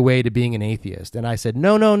on my way to being an atheist. And I said,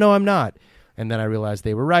 no, I'm not. And then I realized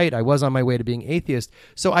they were right. I was on my way to being atheist.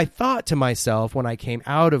 So I thought to myself, when I came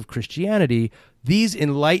out of Christianity, these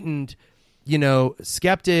enlightened,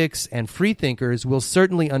 skeptics and freethinkers will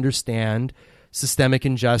certainly understand systemic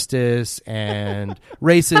injustice and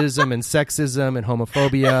racism and sexism and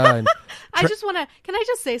homophobia. And can I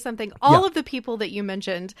just say something? All of the people that you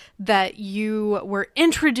mentioned that you were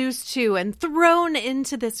introduced to and thrown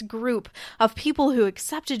into this group of people who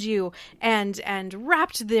accepted you and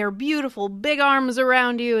wrapped their beautiful big arms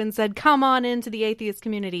around you and said, come on into the atheist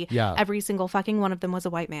community. Yeah. Every single fucking one of them was a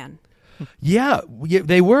white man. Yeah,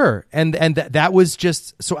 they were. And that was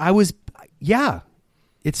just, so I was,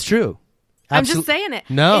 it's true. I'm just saying it.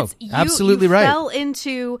 No, absolutely right. Fell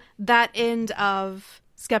into that end of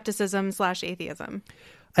skepticism / atheism.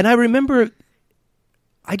 And I remember,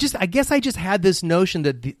 I guess I just had this notion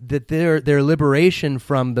that their liberation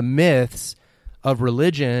from the myths of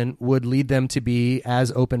religion would lead them to be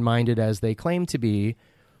as open-minded as they claim to be.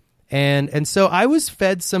 And so I was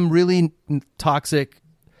fed some really toxic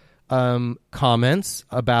comments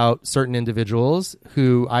about certain individuals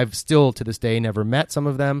who I've still to this day never met, some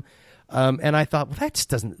of them. And I thought, well, that just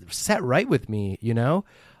doesn't set right with me,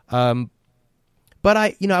 But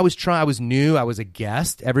I was new. I was a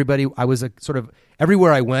guest.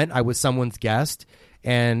 Everywhere I went, I was someone's guest,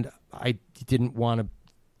 and I didn't want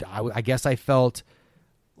to, I guess I felt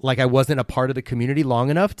like I wasn't a part of the community long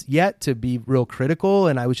enough yet to be real critical.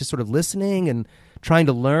 And I was just sort of listening and trying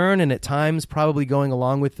to learn, and at times probably going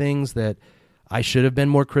along with things that I should have been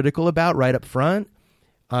more critical about right up front.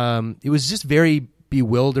 It was just very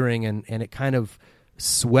bewildering, and it kind of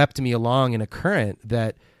swept me along in a current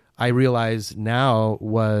that I realize now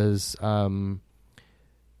was, I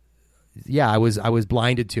was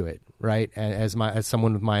blinded to it, right? As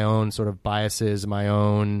someone with my own sort of biases, my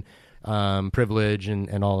own privilege,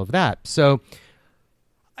 and all of that. So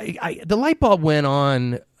the light bulb went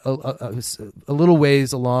on a little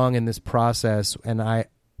ways along in this process, and I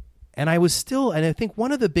was still, and I think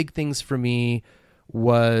one of the big things for me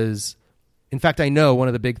was in fact, I know one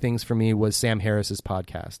of the big things for me was Sam Harris's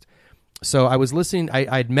podcast. So I was listening.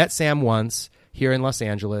 I'd met Sam once here in Los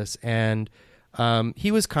Angeles, and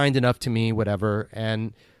he was kind enough to me, whatever.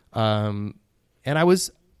 And I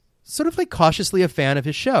was sort of like cautiously a fan of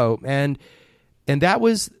his show. And it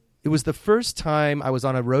was the first time I was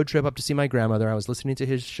on a road trip up to see my grandmother. I was listening to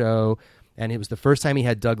his show, and it was the first time he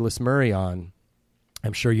had Douglas Murray on.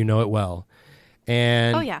 I'm sure you know it well.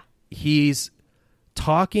 And oh, yeah. He's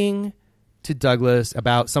talking to Douglas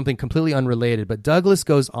about something completely unrelated, but Douglas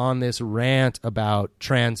goes on this rant about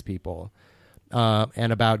trans people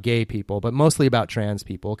and about gay people, but mostly about trans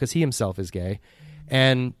people because he himself is gay.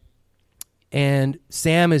 And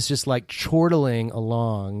Sam is just like chortling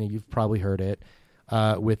along, you've probably heard it,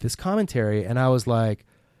 with this commentary. And I was like,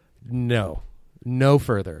 no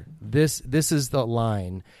further. This is the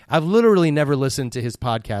line. I've literally never listened to his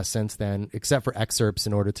podcast since then, except for excerpts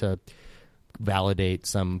in order to validate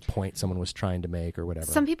some point someone was trying to make or whatever.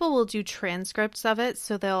 Some people will do transcripts of it,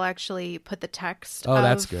 so they'll actually put the text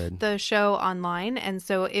that's of good. The show online. And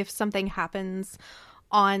so if something happens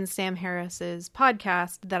on Sam Harris's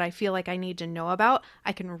podcast that I feel like I need to know about,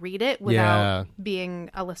 I can read it without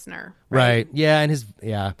being a listener. Right. Yeah.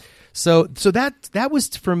 And So that was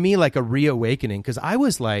for me like a reawakening, because I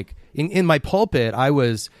was like in my pulpit, I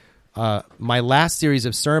was my last series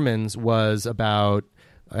of sermons was about,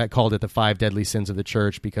 I called it the 5 deadly sins of the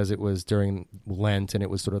church because it was during Lent and it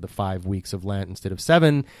was sort of the 5 weeks of Lent instead of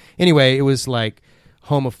 7. Anyway, it was like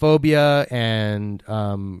homophobia and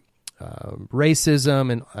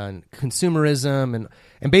racism and consumerism.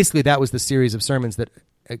 And basically that was the series of sermons that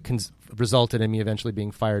resulted in me eventually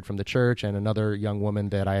being fired from the church. And another young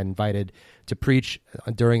woman that I invited to preach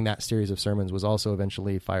during that series of sermons was also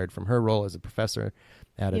eventually fired from her role as a professor.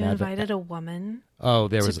 You invited a woman? Oh,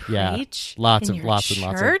 there was lots of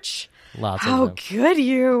church? Lots How of them. good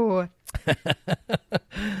you!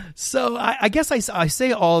 So I guess I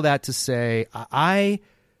say all that to say I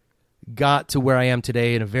got to where I am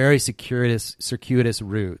today in a very circuitous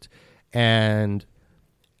route, and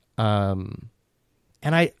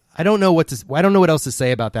I don't know what else to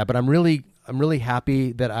say about that, but I'm really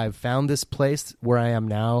happy that I've found this place where I am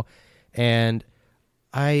now, and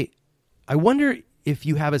I wonder if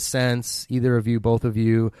you have a sense, either of you, both of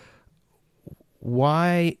you,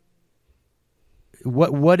 what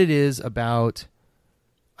it is about,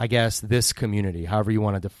 I guess, this community, however you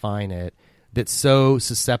want to define it, that's so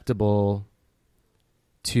susceptible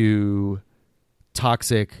to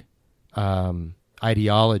toxic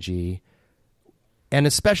ideology, and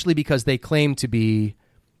especially because they claim to be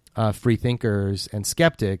free thinkers and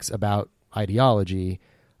skeptics about ideology.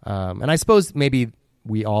 And I suppose maybe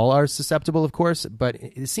we all are susceptible, of course, but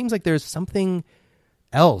it seems like there's something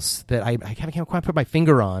else that I can't quite put my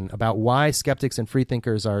finger on about why skeptics and free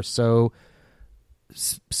thinkers are so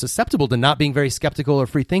susceptible to not being very skeptical or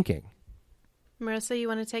free thinking. Marissa, you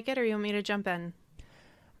want to take it or you want me to jump in?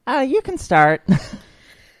 You can start.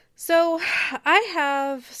 So I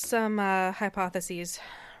have some hypotheses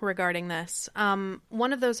regarding this.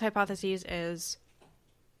 One of those hypotheses is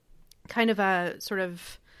kind of a sort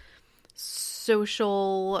of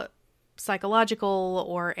social, psychological,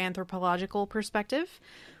 or anthropological perspective,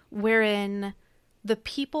 wherein the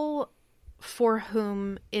people for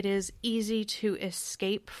whom it is easy to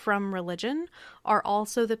escape from religion are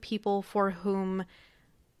also the people for whom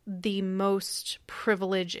the most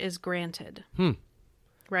privilege is granted.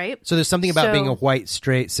 Right? So there's something about being a white,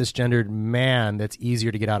 straight, cisgendered man that's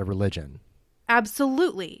easier to get out of religion.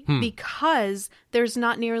 Absolutely, because there's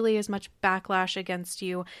not nearly as much backlash against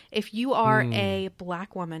you. If you are a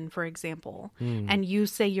black woman, for example, and you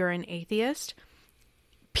say you're an atheist,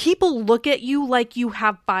 people look at you like you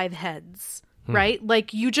have 5 heads, right?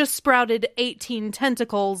 Like you just sprouted 18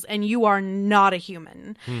 tentacles and you are not a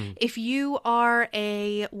human. If you are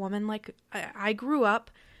a woman, like I grew up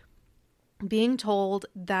being told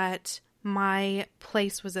that my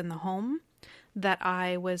place was in the home, that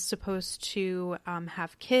I was supposed to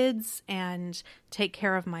have kids and take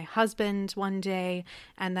care of my husband one day,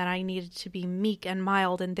 and that I needed to be meek and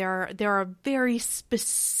mild. And there are very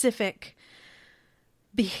specific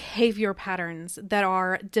behavior patterns that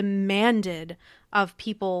are demanded of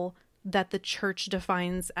people that the church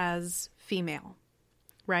defines as female,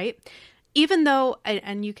 right? Even though,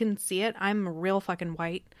 and you can see it, I'm real fucking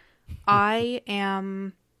white. I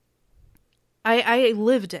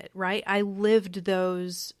lived it, right? I lived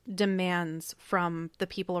those demands from the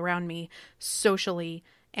people around me socially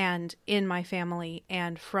and in my family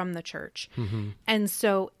and from the church. And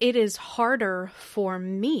so it is harder for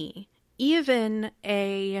me, even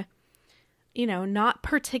a not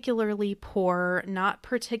particularly poor, not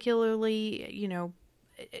particularly,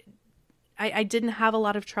 I didn't have a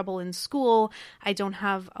lot of trouble in school. I don't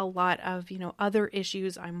have a lot of, other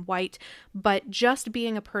issues. I'm white, but just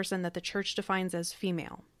being a person that the church defines as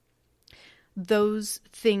female, those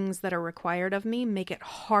things that are required of me make it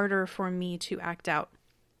harder for me to act out.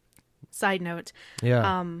 Side note.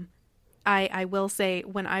 Yeah. I will say,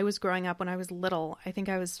 when I was growing up, when I was little, I think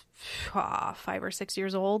I was 5 or 6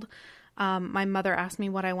 years old. My mother asked me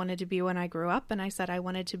what I wanted to be when I grew up, and I said I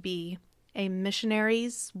wanted to be a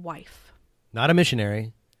missionary's wife. Not a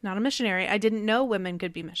missionary. Not a missionary. I didn't know women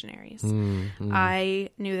could be missionaries. I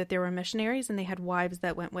knew that there were missionaries and they had wives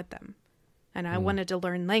that went with them. And I wanted to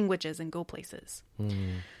learn languages and go places.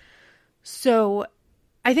 So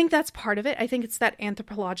I think that's part of it. I think it's that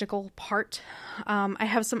anthropological part. I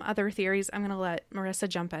have some other theories. I'm going to let Marissa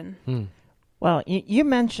jump in. Well, you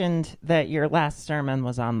mentioned that your last sermon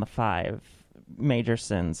was on the 5 major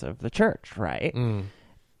sins of the church, right?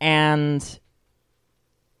 And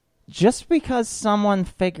just because someone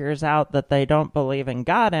figures out that they don't believe in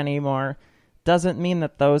God anymore doesn't mean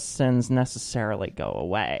that those sins necessarily go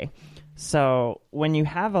away. So when you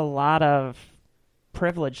have a lot of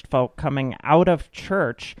privileged folk coming out of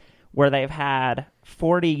church where they've had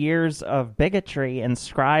 40 years of bigotry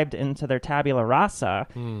inscribed into their tabula rasa,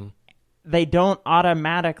 they don't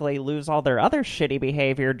automatically lose all their other shitty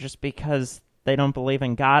behavior just because they don't believe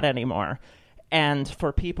in God anymore. And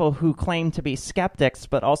for people who claim to be skeptics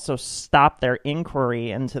but also stop their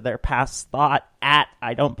inquiry into their past thought at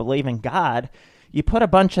I don't believe in God, you put a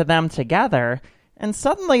bunch of them together and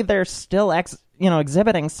suddenly they're still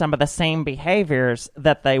exhibiting some of the same behaviors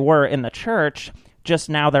that they were in the church, just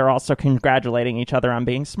now they're also congratulating each other on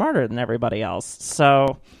being smarter than everybody else.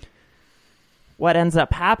 So what ends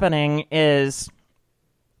up happening is,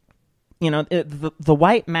 the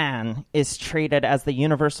white man is treated as the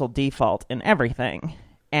universal default in everything,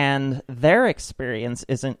 and their experience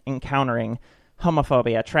isn't encountering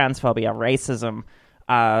homophobia, transphobia, racism,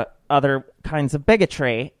 other kinds of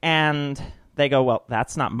bigotry, and they go, well,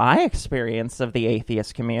 that's not my experience of the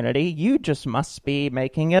atheist community. You just must be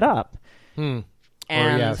making it up. And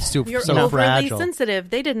you're so overly fragile. sensitive.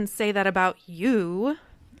 They didn't say that about you.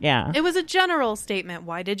 Yeah. It was a general statement.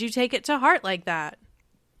 Why did you take it to heart like that?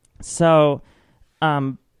 So,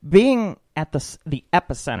 being at the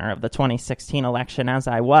epicenter of the 2016 election as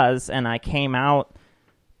I was, and I came out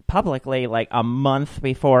publicly like a month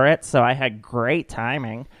before it, so I had great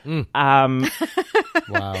timing. Wow.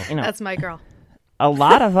 That's my girl. A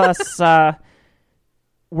lot of us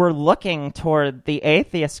were looking toward the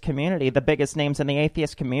atheist community, the biggest names in the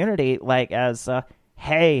atheist community, like as,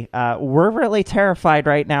 hey, we're really terrified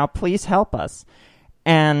right now. Please help us.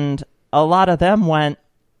 And a lot of them went,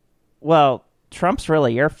 well, Trump's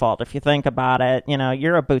really your fault if you think about it.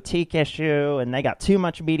 You're a boutique issue and they got too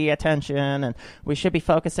much media attention and we should be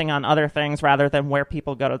focusing on other things rather than where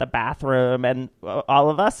people go to the bathroom. And all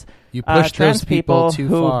of us, you pushed trans those people too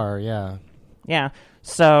far. Yeah. Yeah.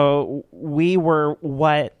 So we were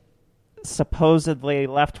what supposedly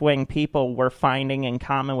left-wing people were finding in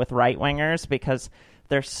common with right-wingers, because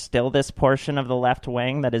there's still this portion of the left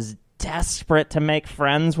wing that is desperate to make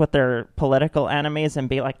friends with their political enemies and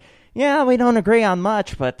be like, yeah, we don't agree on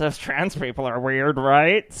much, but those trans people are weird,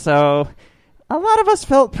 right? So a lot of us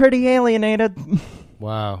felt pretty alienated.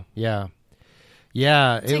 Wow. Yeah.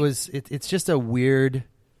 Yeah. It's just a weird,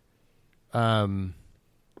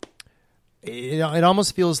 it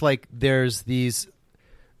almost feels like there's these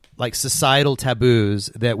like societal taboos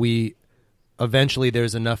that eventually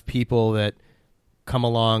there's enough people that come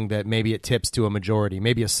along that maybe it tips to a majority,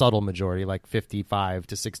 maybe a subtle majority, like 55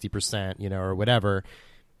 to 60%, or whatever.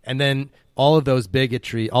 And then all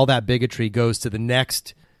that bigotry goes to the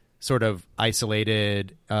next sort of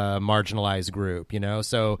isolated, marginalized group,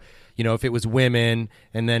 So, if it was women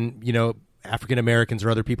and then, African Americans or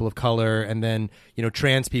other people of color, and then,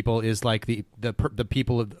 trans people is like the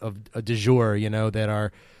people of du jour, that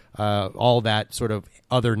are, all that sort of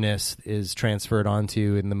otherness is transferred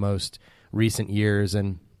onto in the most recent years.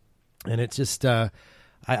 And it's just, I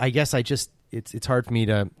guess it's hard for me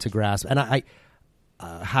to grasp. And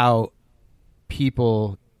how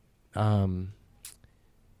people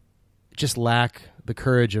just lack the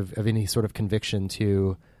courage of any sort of conviction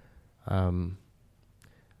to, I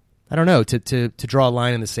don't know, to draw a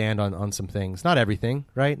line in the sand on some things. Not everything,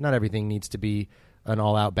 right? Not everything needs to be an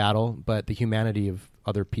all-out battle, but the humanity of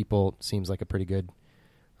other people seems like a pretty good,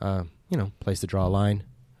 place to draw a line.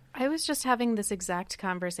 I was just having this exact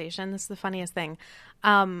conversation. This is the funniest thing.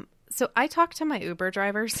 So I talk to my Uber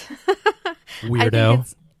drivers.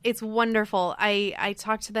 Weirdo. it's wonderful. I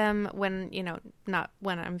talk to them when, not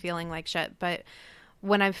when I'm feeling like shit, but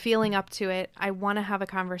when I'm feeling up to it. I want to have a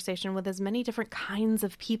conversation with as many different kinds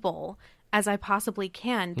of people as I possibly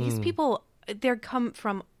can. These people, they come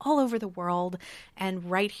from all over the world and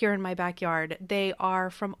right here in my backyard. They are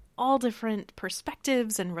from all different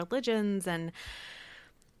perspectives and religions. And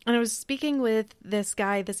I was speaking with this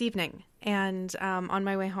guy this evening and on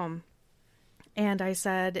my way home. And I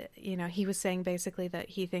said, he was saying basically that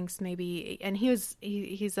he thinks maybe, and he's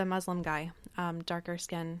a Muslim guy, darker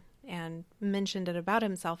skin, and mentioned it about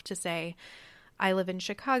himself to say, I live in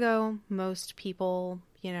Chicago. Most people,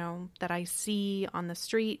 that I see on the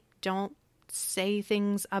street don't say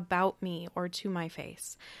things about me or to my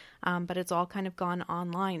face. But it's all kind of gone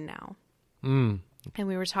online now. And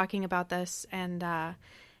we were talking about this, and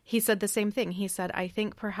he said the same thing. He said, I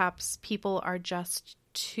think perhaps people are just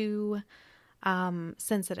too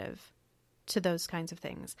sensitive to those kinds of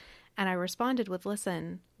things. And I responded with,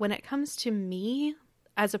 listen, when it comes to me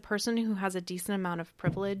as a person who has a decent amount of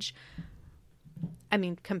privilege, I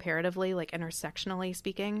mean, comparatively, like intersectionally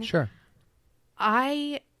speaking, Sure.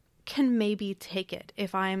 I can maybe take it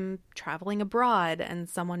if I'm traveling abroad and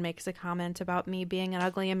someone makes a comment about me being an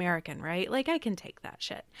ugly American, right? Like, I can take that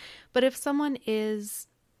shit. But if someone is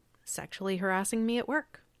sexually harassing me at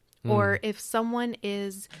work, or if someone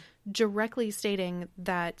is directly stating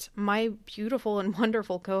that my beautiful and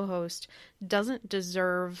wonderful co-host doesn't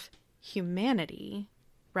deserve humanity,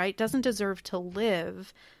 right? Doesn't deserve to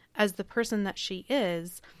live as the person that she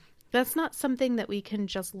is, that's not something that we can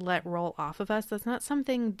just let roll off of us. That's not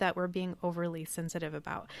something that we're being overly sensitive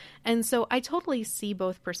about. And so I totally see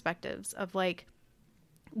both perspectives of like,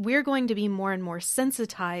 we're going to be more and more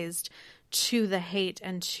sensitized to the hate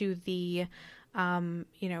and to the,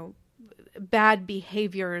 bad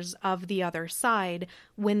behaviors of the other side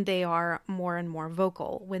when they are more and more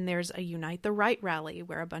vocal. When there's a Unite the Right rally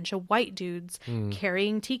where a bunch of white dudes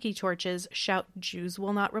carrying tiki torches shout, Jews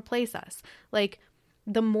will not replace us. Like,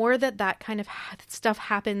 the more that kind of stuff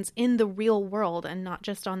happens in the real world and not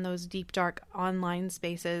just on those deep, dark online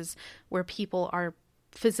spaces where people are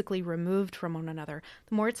physically removed from one another,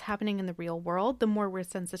 the more it's happening in the real world, the more we're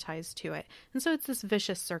sensitized to it. And so it's this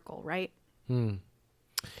vicious circle, right?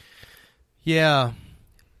 Yeah.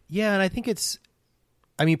 And I think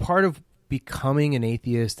part of becoming an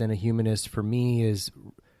atheist and a humanist for me is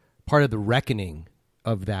part of the reckoning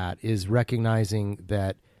of that is recognizing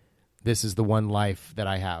that this is the one life that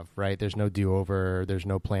I have, right? There's no do-over, there's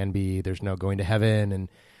no plan B, there's no going to heaven and,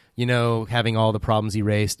 having all the problems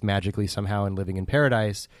erased magically somehow and living in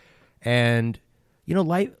paradise. And,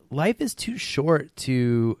 life is too short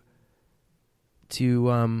to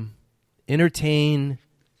entertain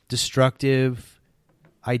destructive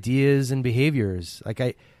ideas and behaviors. Like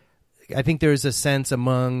I think there's a sense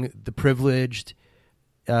among the privileged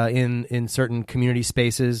in certain community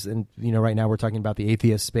spaces, and right now we're talking about the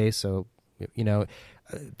atheist space. So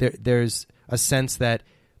there's a sense that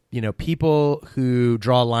people who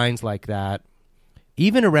draw lines like that,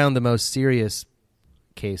 even around the most serious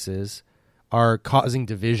cases, are causing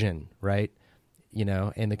division, right?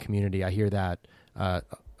 In the community. I hear that a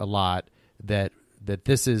lot. That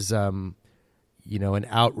this is, an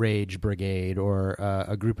outrage brigade or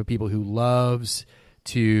a group of people who loves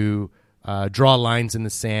to draw lines in the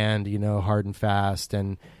sand, hard and fast,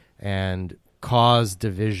 and cause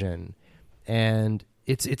division. And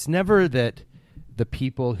it's never that the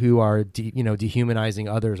people who are dehumanizing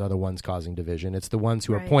others are the ones causing division. It's the ones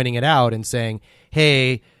who are pointing it out and saying,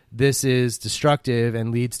 "Hey, this is destructive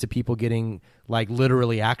and leads to people getting like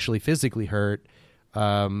literally, actually, physically hurt."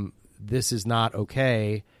 This is not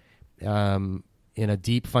okay in a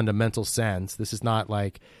deep fundamental sense. This is not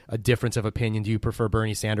like a difference of opinion. Do you prefer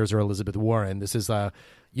Bernie Sanders or Elizabeth Warren? This is,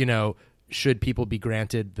 should people be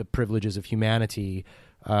granted the privileges of humanity?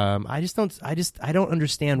 I don't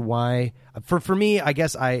understand why. For me, I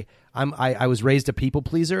guess I was raised a people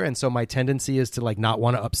pleaser, and so my tendency is to like not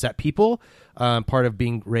want to upset people. Part of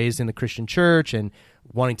being raised in the Christian church and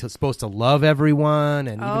supposed to love everyone,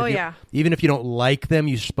 and even if you don't like them,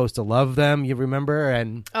 you're supposed to love them. You remember?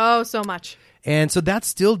 And so much. And so that's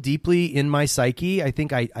still deeply in my psyche. I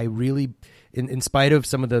think I really, in spite of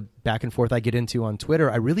some of the back and forth I get into on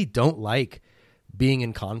Twitter, I really don't like being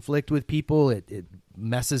in conflict with people. It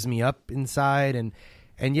messes me up inside,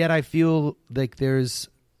 and yet I feel like there's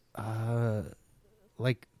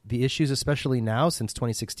like the issues, especially now since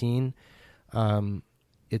 2016.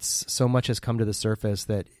 It's so much has come to the surface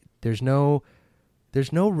that there's no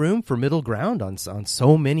room for middle ground on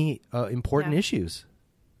so many important issues.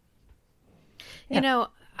 I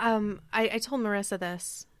told Marissa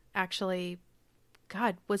this actually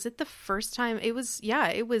God, was it the first time? It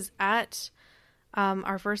was at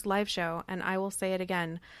our first live show, and I will say it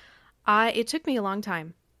again. It took me a long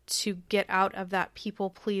time to get out of that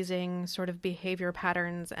people-pleasing sort of behavior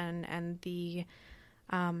patterns and the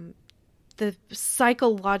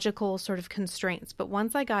psychological sort of constraints. But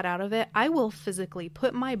once I got out of it, I will physically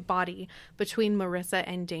put my body between Marissa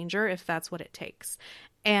and danger if that's what it takes.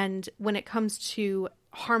 And when it comes to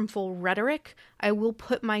harmful rhetoric, I will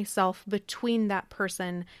put myself between that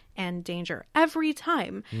person and danger every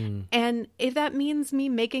time. And if that means me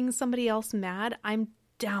making somebody else mad, I'm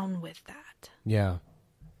down with that. Yeah.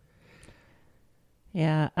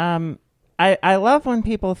 Yeah. I love when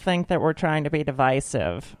people think that we're trying to be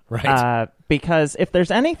divisive. Right. Because if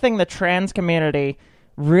there's anything the trans community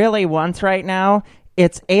really wants right now,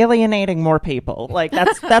 it's alienating more people. Like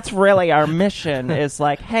that's really our mission is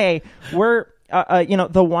like, hey, we're,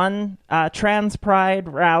 the one trans pride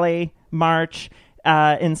rally march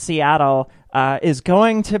in Seattle is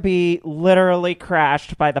going to be literally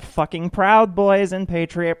crashed by the fucking Proud Boys and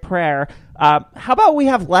Patriot Prayer. How about we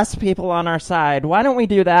have less people on our side? Why don't we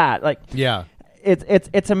do that? Like, yeah,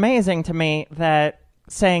 it's amazing to me that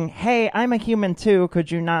saying, "Hey, I'm a human too. Could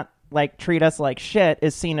you not like treat us like shit?"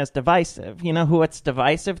 is seen as divisive. You know who it's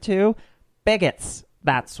divisive to? Bigots.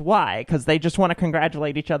 That's why, because they just want to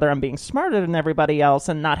congratulate each other on being smarter than everybody else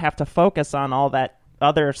and not have to focus on all that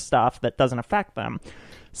other stuff that doesn't affect them.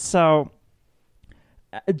 So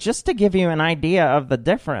just to give you an idea of the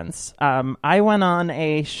difference, I went on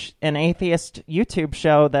an atheist YouTube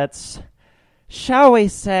show that's, shall we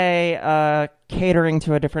say, catering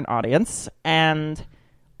to a different audience, and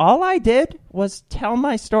all I did was tell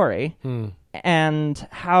my story and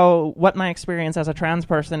what my experience as a trans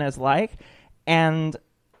person is like, and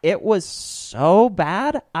it was so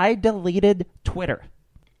bad, I deleted Twitter.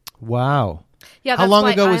 Wow. Yeah, that's How long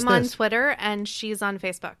why ago was I'm on this? Twitter and she's on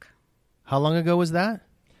Facebook. How long ago was that?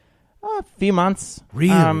 A few months.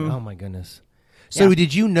 Really? Oh my goodness. So yeah.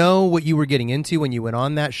 Did you know what you were getting into when you went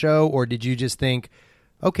on that show, or did you just think,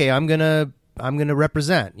 okay, I'm gonna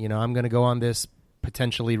represent, I'm gonna go on this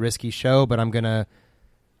potentially risky show, but I'm gonna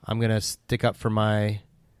stick up for my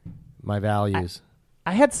values?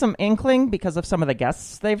 I had some inkling because of some of the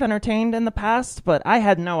guests they've entertained in the past, but I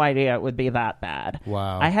had no idea it would be that bad.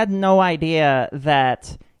 Wow. I had no idea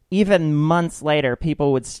that even months later,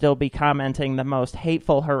 people would still be commenting the most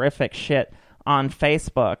hateful, horrific shit on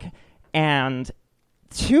Facebook. And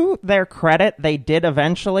to their credit, they did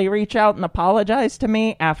eventually reach out and apologize to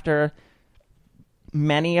me after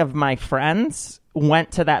many of my friends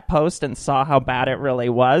went to that post and saw how bad it really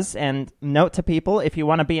was. And note to people, if you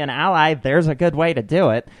want to be an ally, there's a good way to do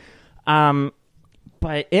it.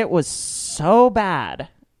 But it was so bad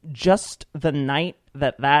just the night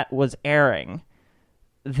that was airing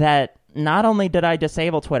that not only did I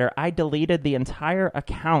disable Twitter, I deleted the entire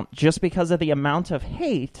account just because of the amount of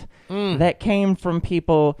hate that came from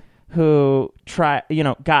people who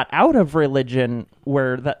got out of religion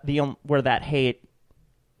where that hate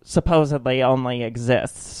supposedly only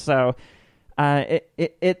exists. So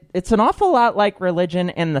it's an awful lot like religion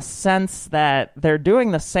in the sense that they're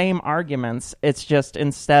doing the same arguments. It's just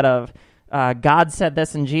instead of God said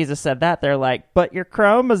this and Jesus said that, they're like, but your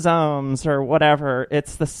chromosomes or whatever.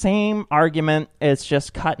 It's the same argument. It's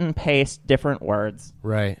just cut and paste different words.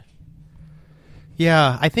 Right.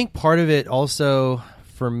 Yeah, I think part of it also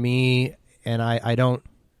for me, and I don't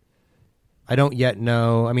yet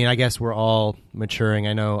know. I mean, I guess we're all maturing.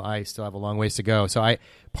 I know I still have a long ways to go. So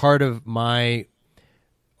part of my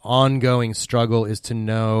ongoing struggle is to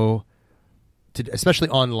know, especially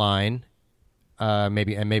online,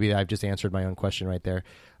 maybe I've just answered my own question right there,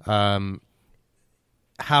 how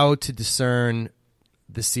to discern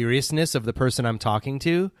the seriousness of the person I'm talking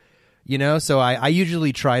to. So I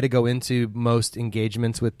usually try to go into most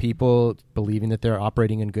engagements with people believing that they're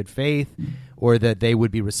operating in good faith or that they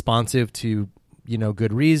would be responsive to,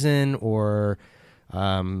 good reason or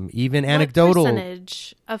even anecdotal. What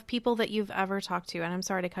percentage of people that you've ever talked to, and I'm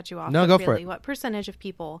sorry to cut you off. No, go for it. What percentage of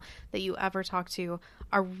people that you ever talk to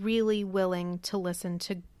are really willing to listen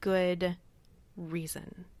to good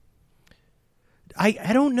reason?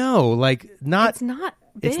 I don't know. It's not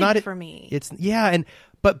big for me.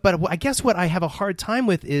 But I guess what I have a hard time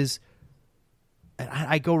with is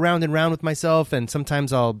I go round and round with myself, and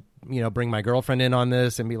sometimes I'll, bring my girlfriend in on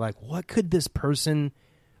this and be like, what could this person,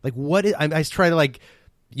 I try to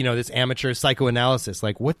this amateur psychoanalysis,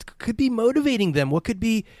 what could be motivating them? What could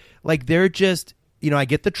be, they're just, I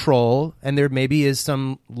get the troll, and there maybe is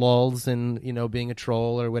some lulls in, being a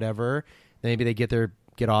troll or whatever. Maybe they get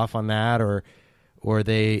off on that, or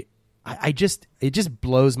they, it just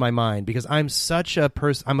blows my mind because I'm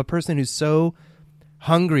a person who's so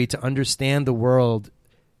hungry to understand the world,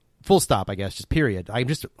 full stop, I guess, just period. I'm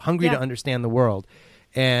just hungry to understand the world.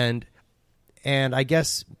 And I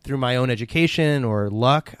guess through my own education or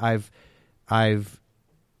luck, I've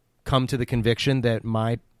come to the conviction that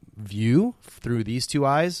my view through these two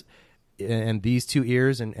eyes and these two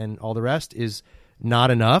ears and all the rest is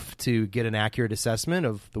not enough to get an accurate assessment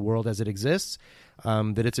of the world as it exists,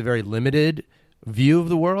 that it's a very limited view of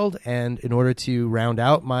the world. And in order to round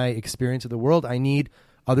out my experience of the world, I need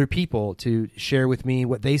other people to share with me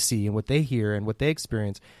what they see and what they hear and what they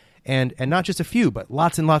experience. And not just a few, but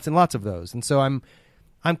lots and lots and lots of those. And so I'm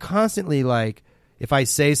constantly like, if I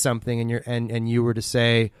say something and you were to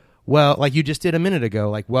say, well, like you just did a minute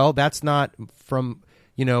ago, like, well, that's not from,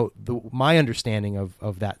 my understanding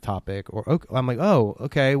of that topic. Or I'm like, oh,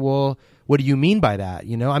 okay, well, what do you mean by that?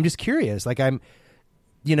 I'm just curious. Like and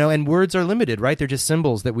words are limited, right? They're just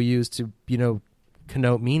symbols that we use to,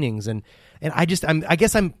 connote meanings. And I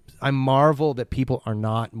guess I'm marvel that people are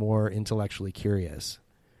not more intellectually curious.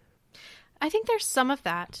 I think there's some of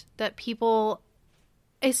that people,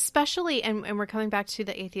 especially, and we're coming back to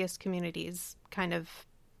the atheist community's kind of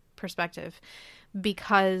perspective,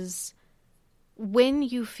 because when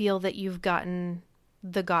you feel that you've gotten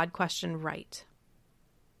the God question right,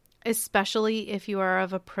 especially if you are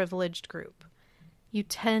of a privileged group, you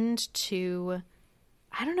tend to,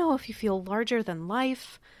 I don't know if you feel larger than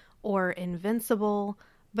life or invincible,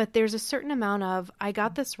 but there's a certain amount of, I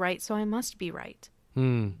got this right, so I must be right.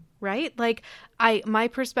 Right? Like my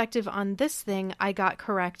perspective on this thing, I got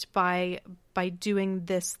correct by doing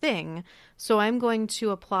this thing. So I'm going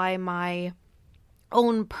to apply my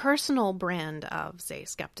own personal brand of, say,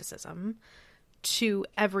 skepticism to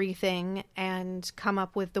everything and come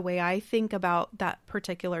up with the way I think about that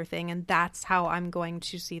particular thing. And that's how I'm going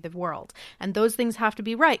to see the world. And those things have to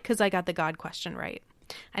be right because I got the God question right.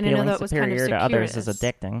 And I know that was kind of superior to others is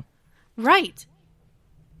addicting. Right.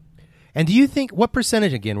 And do you think, what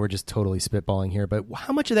percentage, again, we're just totally spitballing here, but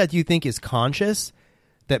how much of that do you think is conscious,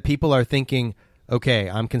 that people are thinking, okay,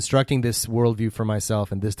 I'm constructing this worldview for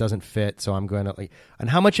myself and this doesn't fit, so I'm going to, and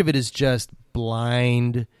how much of it is just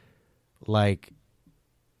blind, like,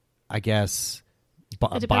 I guess,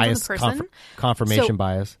 bias, confirmation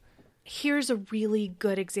bias? Here's a really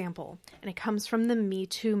good example, and it comes from the Me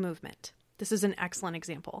Too movement. This is an excellent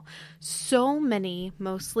example. So many,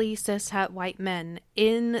 mostly cishet white men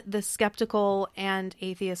in the skeptical and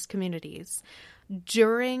atheist communities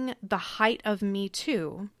during the height of Me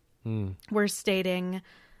Too were stating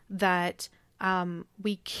that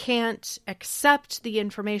we can't accept the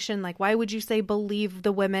information. Like, why would you say believe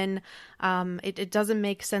the women? It doesn't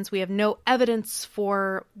make sense. We have no evidence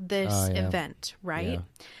for this event, right?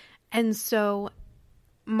 Yeah. And so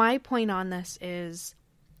my point on this is,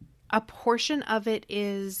 a portion of it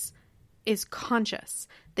is conscious.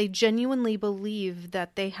 They genuinely believe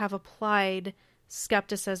that they have applied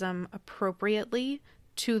skepticism appropriately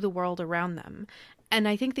to the world around them. And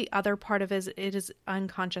I think the other part of it is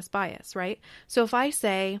unconscious bias, right? So if I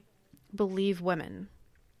say, believe women,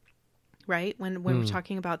 right? When we're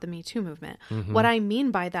talking about the Me Too movement, what I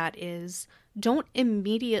mean by that is, don't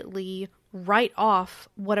immediately write off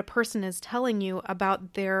what a person is telling you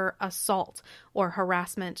about their assault or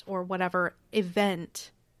harassment or whatever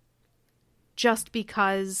event just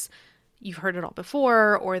because you've heard it all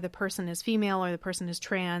before, or the person is female, or the person is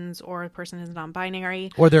trans, or the person is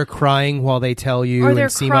non-binary, or they're crying while they tell you, or they're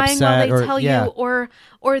and seem crying upset, while they tell you,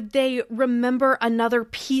 or they remember another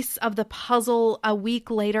piece of the puzzle a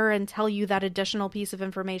week later and tell you that additional piece of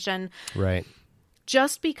information. Right.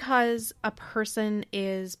 Just because a person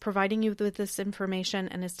is providing you with this information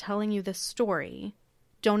and is telling you this story,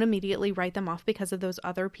 don't immediately write them off because of those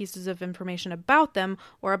other pieces of information about them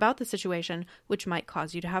or about the situation, which might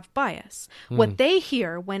cause you to have bias. What they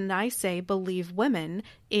hear when I say believe women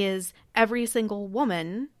is every single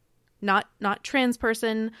woman, not trans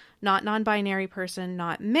person, not non-binary person,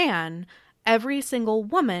 not man, every single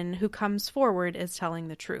woman who comes forward is telling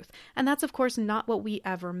the truth. And that's, of course, not what we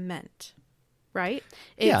ever meant. Right?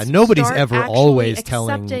 Yeah, nobody's ever always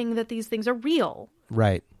accepting that these things are real.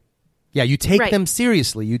 Right. Yeah, you take them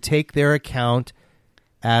seriously. You take their account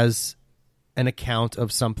as an account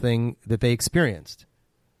of something that they experienced.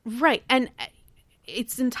 Right. And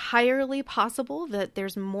it's entirely possible that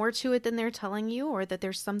there's more to it than they're telling you, or that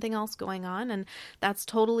there's something else going on, and that's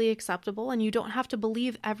totally acceptable. And you don't have to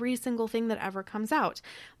believe every single thing that ever comes out.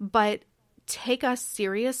 But take us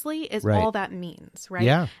seriously is all that means, right?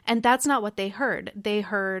 Yeah. And that's not what they heard. They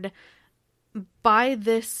heard by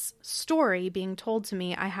this story being told to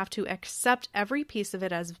me, I have to accept every piece of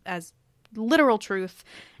it as literal truth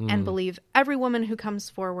and believe every woman who comes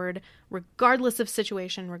forward, regardless of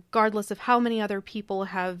situation, regardless of how many other people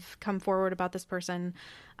have come forward about this person.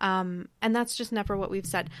 And that's just never what we've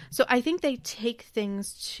said. So I think they take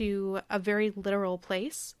things to a very literal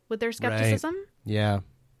place with their skepticism. Right. Yeah.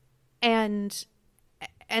 And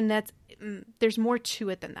that's, there's more to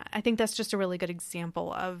it than that. I think that's just a really good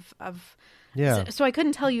example of Yeah. So I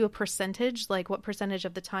couldn't tell you a percentage, like what percentage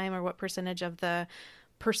of the time or what percentage of the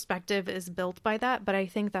perspective is built by that, but I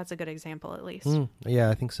think that's a good example at least.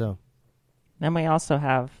 Yeah, I think so. Then we also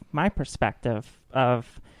have my perspective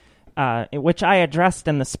of, which I addressed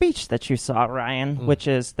in the speech that you saw, Ryan, which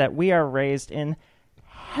is that we are raised in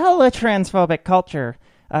hella transphobic culture.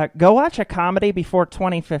 Go watch a comedy before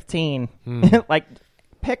 2015. Like,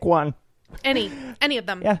 pick one. Any of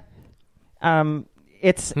them. Yeah.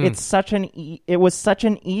 It's such it was such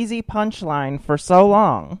an easy punchline for so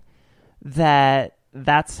long that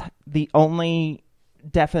that's the only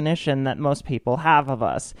definition that most people have of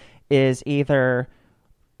us, is either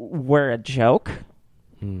we're a joke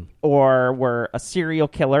or we're a serial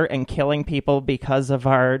killer and killing people because of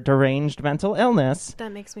our deranged mental illness,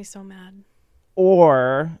 That makes me so mad.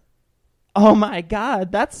 or oh my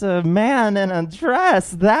God, that's a man in a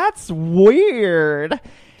dress. That's weird.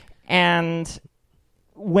 And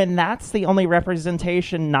when that's the only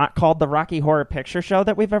representation not called the Rocky Horror Picture Show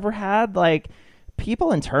that we've ever had, like, people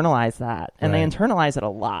internalize that, and they internalize it a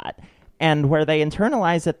lot. And where they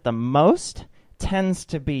internalize it the most tends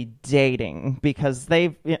to be dating, because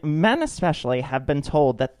men especially have been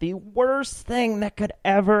told that the worst thing that could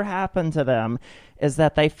ever happen to them is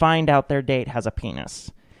that they find out their date has a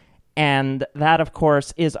penis. And that, of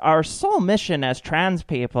course, is our sole mission as trans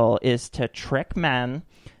people, is to trick men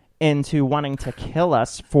into wanting to kill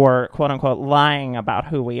us for, quote-unquote, lying about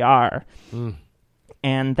who we are.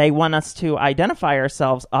 And they want us to identify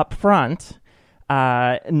ourselves up front,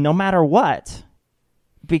 no matter what,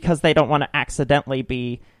 because they don't want to accidentally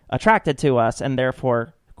be attracted to us and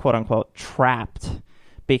therefore, quote-unquote, trapped.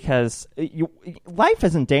 Because life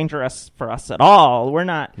isn't dangerous for us at all. We're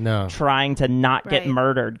not trying to not get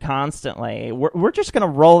murdered constantly. We're just going to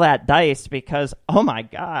roll that dice because, oh my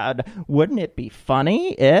God, wouldn't it be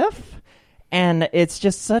funny if? And it's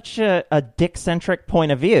just such a dick-centric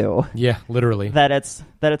point of view. Yeah, literally. That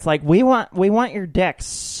it's like, we want your dick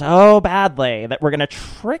so badly that we're going to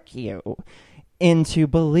trick you into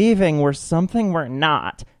believing we're something we're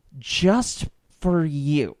not, just for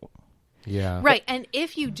you. Yeah. Right. And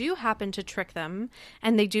if you do happen to trick them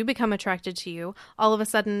and they do become attracted to you, all of a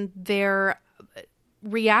sudden their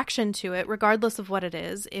reaction to it, regardless of what it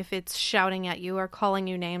is, if it's shouting at you or calling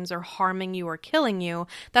you names or harming you or killing you,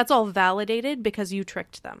 that's all validated because you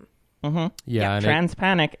tricked them. Mm-hmm. Yeah. Trans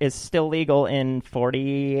panic is still legal in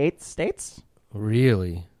 48 states.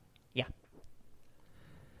 Really? Yeah.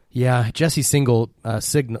 Yeah. Jesse Signal,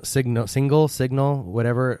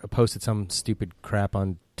 whatever, posted some stupid crap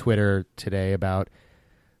on Twitter today about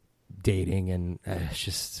dating, and it's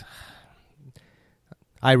just,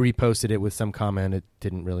 I reposted it with some comment. It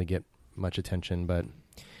didn't really get much attention, but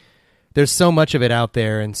there's so much of it out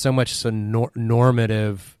there, and so much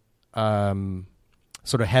normative, sort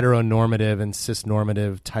of heteronormative and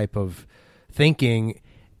cisnormative type of thinking.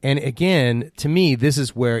 And again, to me, this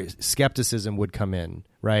is where skepticism would come in,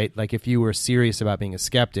 right? Like, if you were serious about being a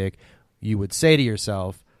skeptic, you would say to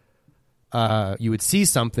yourself, you would see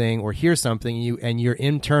something or hear something, and your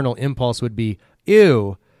internal impulse would be,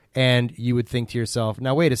 ew. And you would think to yourself,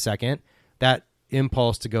 now, wait a second, that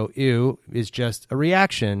impulse to go, ew, is just a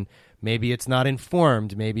reaction. Maybe it's not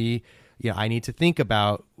informed. Maybe, I need to think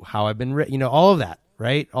about how I've been, all of that,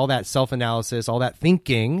 right? All that self-analysis, all that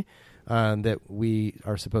thinking that we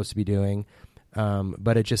are supposed to be doing.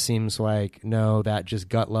 But it just seems like, no, that just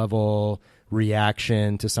gut level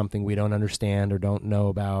reaction to something we don't understand or don't know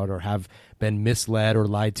about or have been misled or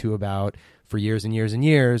lied to about for years and years and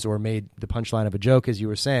years, or made the punchline of a joke, as you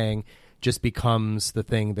were saying, just becomes the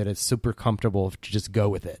thing that is super comfortable to just go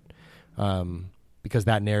with it. Because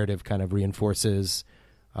that narrative kind of reinforces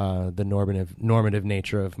the normative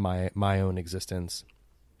nature of my own existence.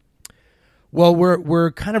 Well,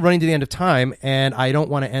 we're kind of running to the end of time, and I don't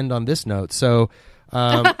want to end on this note. So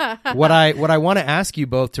what I want to ask you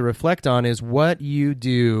both to reflect on is what you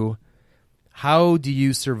do. How do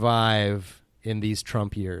you survive in these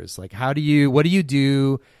Trump years? Like, what do you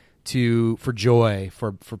do for joy,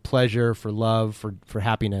 for pleasure, for love, for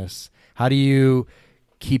happiness? How do you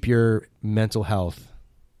keep your mental health?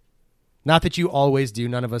 Not that you always do.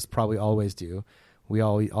 None of us probably always do. We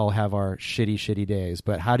all have our shitty days.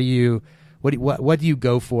 But What do you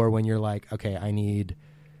go for when you're like, okay, I need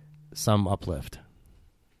some uplift?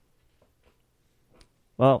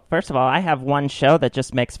 Well, first of all, I have one show that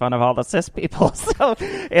just makes fun of all the cis people, so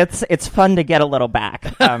it's fun to get a little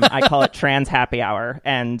back. I call it Trans Happy Hour,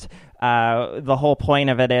 and the whole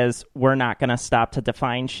point of it is we're not going to stop to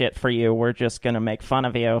define shit for you. We're just going to make fun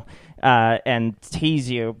of you and tease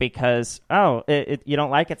you because, you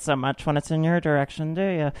don't like it so much when it's in your direction, do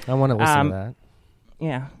you? I want to listen to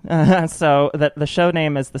that. Yeah. So the show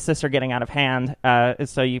name is The Cis Are Getting Out of Hand,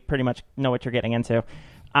 so you pretty much know what you're getting into.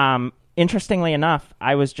 Interestingly enough,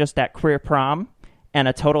 I was just at queer prom, and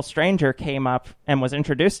a total stranger came up and was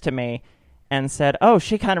introduced to me and said, "Oh,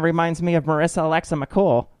 she kind of reminds me of Marissa Alexa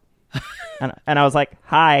McCool." and I was like,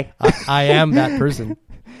 "Hi." I am that person.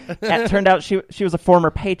 It turned out she was a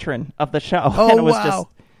former patron of the show. Oh, and it was wow. just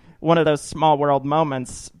one of those small world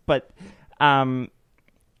moments. But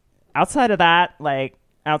outside of that, like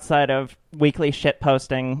outside of weekly shit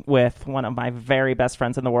posting with one of my very best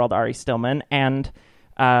friends in the world, Ari Stillman, and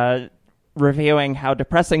reviewing how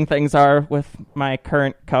depressing things are with my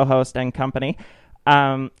current co-host and company,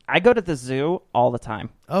 I go to the zoo all the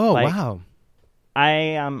time. Oh, wow.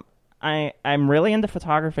 I'm really into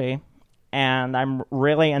photography, and I'm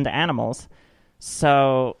really into animals.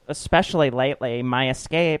 So, especially lately, my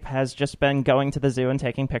escape has just been going to the zoo and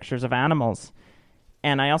taking pictures of animals.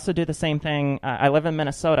 And I also do the same thing. I live in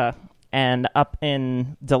Minnesota, and up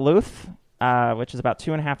in Duluth, which is about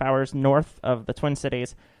 2.5 hours north of the Twin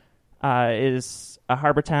Cities, is a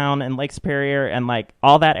harbor town and Lake Superior and like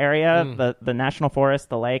all that area, the national forest,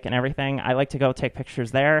 the lake, and everything. I like to go take pictures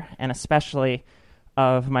there, and especially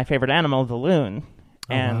of my favorite animal, the loon.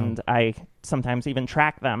 And I sometimes even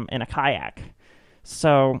track them in a kayak.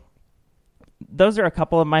 So those are a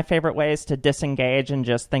couple of my favorite ways to disengage and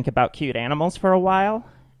just think about cute animals for a while.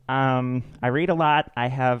 I read a lot. I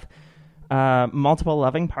have multiple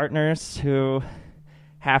loving partners who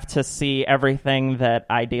have to see everything that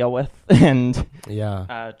I deal with and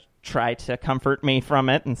try to comfort me from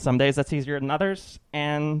it. And some days that's easier than others.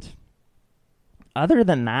 And other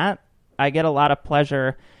than that, I get a lot of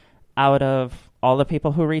pleasure out of all the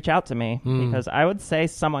people who reach out to me, because I would say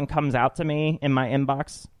someone comes out to me in my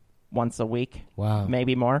inbox once a week,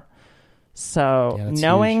 maybe more. So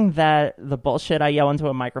knowing huge. that the bullshit I yell into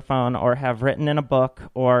a microphone or have written in a book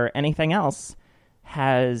or anything else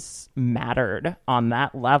has mattered on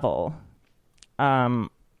that level, I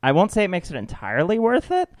won't say it makes it entirely worth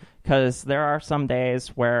it, because there are some days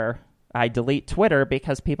where I delete Twitter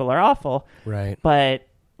because people are awful. Right. But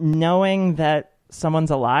knowing that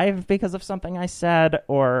someone's alive because of something I said,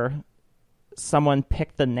 or someone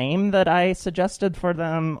picked the name that I suggested for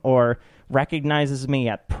them, or recognizes me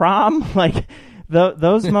at prom, like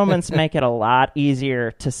those moments make it a lot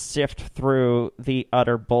easier to sift through the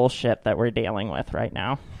utter bullshit that we're dealing with right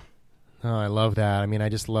now. Oh, I love that. I mean, I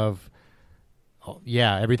just love,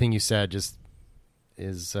 everything you said just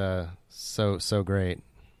is so great.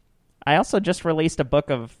 I also just released a book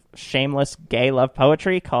of shameless gay love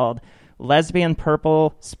poetry called Lesbian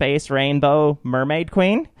Purple Space Rainbow Mermaid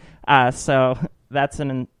Queen. So that's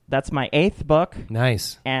my 8th book.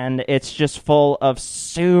 Nice. And it's just full of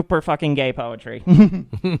super fucking gay poetry.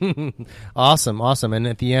 Awesome. And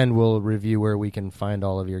at the end, we'll review where we can find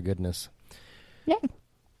all of your goodness. Yeah.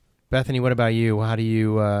 Bethany, what about you? How do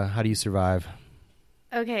you survive?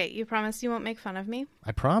 Okay, you promise you won't make fun of me?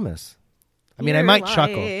 I promise. I mean, I might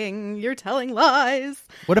chuckle. You're telling lies.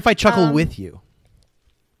 What if I chuckle with you?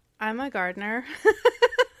 I'm a gardener.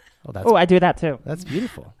 Oh, I do that too. That's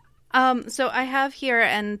beautiful. So I have here,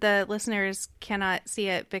 and the listeners cannot see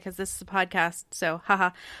it because this is a podcast, so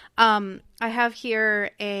haha. I have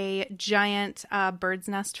here a giant bird's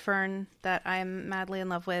nest fern that I'm madly in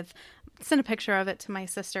love with. Sent a picture of it to my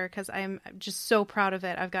sister because I'm just so proud of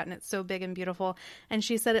it. I've gotten it so big and beautiful. And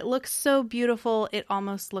she said, it looks so beautiful, it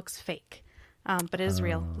almost looks fake. But it is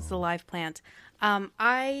real. It's a live plant.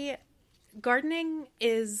 Gardening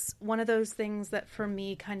is one of those things that for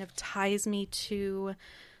me kind of ties me to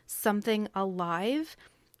something alive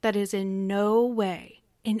that is in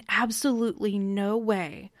absolutely no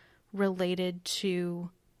way related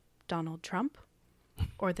to Donald Trump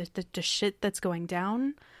or the shit that's going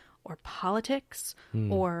down, or politics,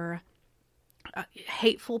 or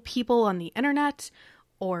hateful people on the internet,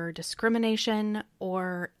 or discrimination,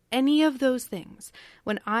 or any of those things.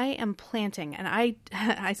 When I am planting, and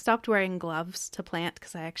I stopped wearing gloves to plant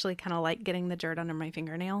because I actually kind of like getting the dirt under my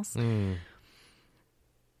fingernails.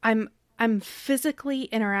 I'm physically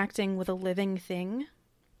interacting with a living thing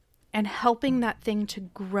and helping that thing to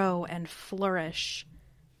grow and flourish.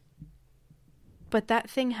 But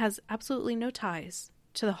that thing has absolutely no ties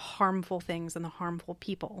to the harmful things and the harmful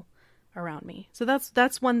people around me. So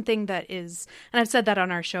that's one thing that is, and I've said that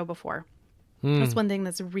on our show before. That's one thing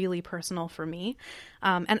that's really personal for me.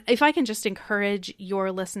 And if I can just encourage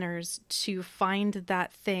your listeners to find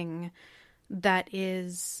that thing that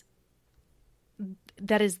is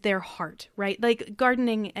their heart, right? Like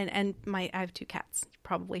gardening and I have 2 cats. You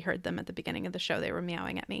probably heard them at the beginning of the show. They were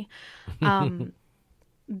meowing at me.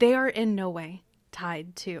 They are in no way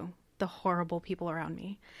tied to the horrible people around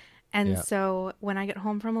me. And so when I get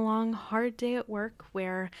home from a long, hard day at work,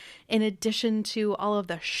 where in addition to all of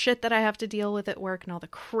the shit that I have to deal with at work and all the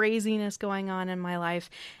craziness going on in my life,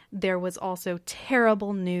 there was also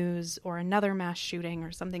terrible news or another mass shooting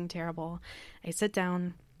or something terrible, I sit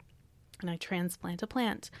down and I transplant a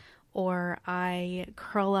plant, or I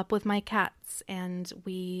curl up with my cats and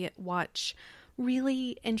we watch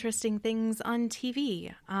really interesting things on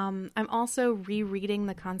TV. I'm also rereading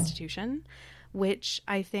the Constitution, which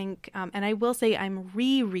I think, and I will say I'm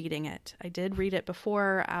rereading it. I did read it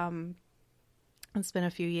before. It's been a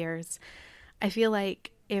few years. I feel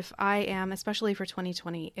like if I am, especially for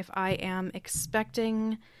 2020, if I am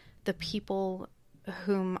expecting the people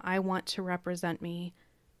whom I want to represent me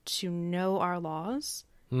to know our laws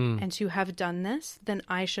and to have done this, then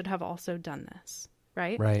I should have also done this.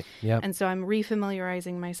 Right? Right. Yeah. And so I'm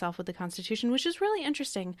refamiliarizing myself with the Constitution, which is really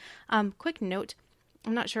interesting. Quick note.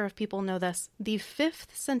 I'm not sure if people know this. The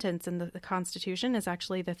 5th sentence in the Constitution is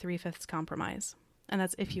actually the 3/5 compromise. And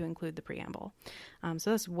that's if you include the preamble.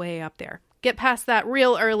 So that's way up there. Get past that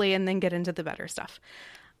real early and then get into the better stuff.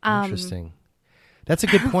 Interesting. That's a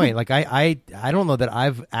good point. Like I don't know that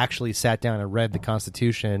I've actually sat down and read the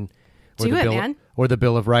Constitution or the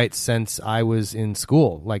Bill of Rights since I was in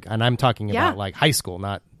school. Like, and I'm talking about like high school,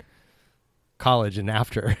 not college and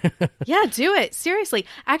after. Yeah, do it. Seriously.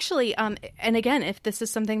 Actually, and again, if this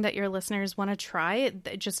is something that your listeners want to try,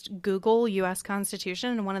 just Google U.S.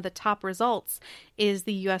 Constitution, and one of the top results is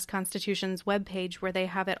the U.S. Constitution's webpage where they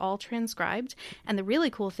have it all transcribed. And the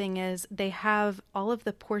really cool thing is they have all of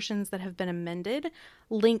the portions that have been amended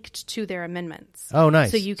linked to their amendments. Oh,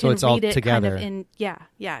 nice. So you can it's read all it together. kind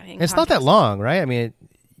of It's not that long, right? I mean,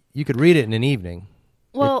 you could read it in an evening.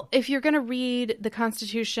 Well, if you're going to read the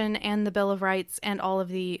Constitution and the Bill of Rights and all of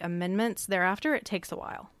the amendments thereafter, it takes a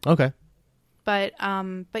while. Okay. But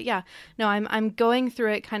yeah, no, I'm going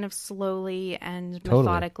through it kind of slowly and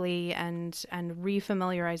methodically and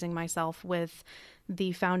refamiliarizing myself with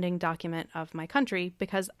the founding document of my country,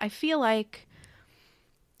 because I feel like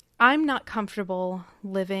I'm not comfortable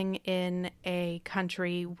living in a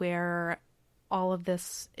country where all of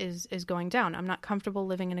this is going down. I'm not comfortable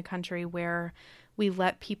living in a country where we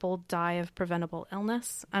let people die of preventable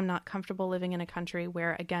illness. I'm not comfortable living in a country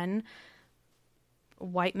where, again,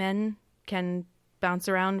 white men can bounce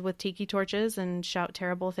around with tiki torches and shout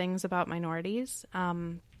terrible things about minorities,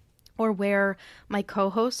 or where my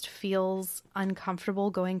co-host feels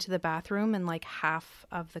uncomfortable going to the bathroom in like half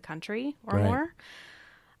of the country or more.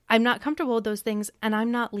 I'm not comfortable with those things, and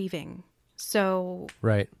I'm not leaving. So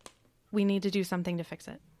we need to do something to fix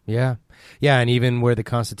it. Yeah. Yeah. And even where the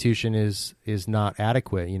Constitution is not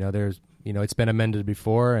adequate, there's, it's been amended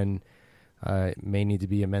before and it may need to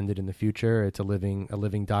be amended in the future. It's a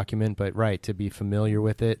living document, but to be familiar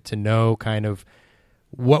with it, to know kind of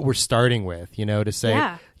what we're starting with, to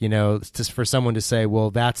say, just for someone to say, well,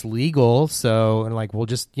 that's legal. So, and like, we'll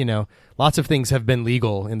just, lots of things have been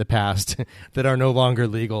legal in the past that are no longer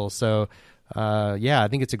legal. So, I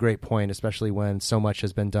think it's a great point, especially when so much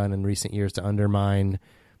has been done in recent years to undermine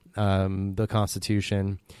the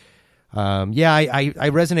Constitution. I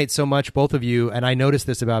resonate so much, both of you, and I noticed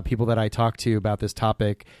this about people that I talk to about this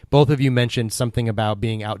topic. Both of you mentioned something about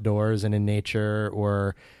being outdoors and in nature,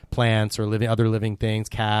 or plants, or other living things,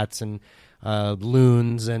 cats and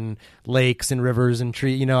loons and lakes and rivers and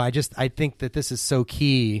trees. I think that this is so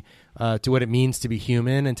key to what it means to be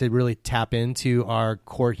human, and to really tap into our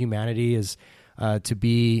core humanity is to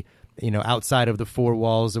be outside of the 4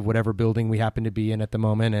 walls of whatever building we happen to be in at the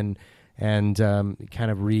moment, and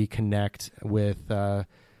kind of reconnect with a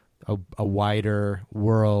wider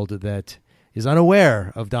world that is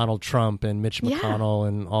unaware of Donald Trump and Mitch McConnell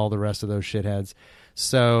and all the rest of those shitheads.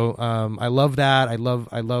 So I love that. I love.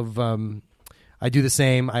 I do the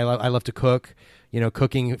same. I love to cook.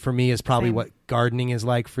 Cooking for me is probably what gardening is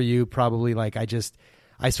like for you. Probably like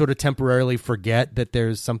I sort of temporarily forget that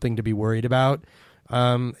there's something to be worried about.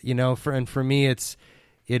 For me,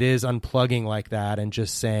 it is unplugging like that and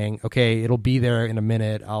just saying, okay, it'll be there in a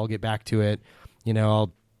minute. I'll get back to it.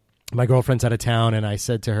 My girlfriend's out of town, and I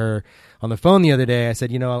said to her on the phone the other day, I said,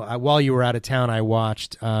 while you were out of town, I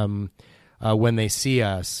watched When They See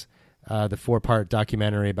Us. the 4-part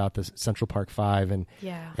documentary about the Central Park Five, and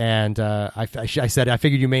Yeah. and I said I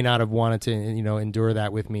figured you may not have wanted to endure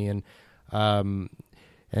that with me, and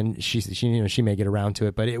she may get around to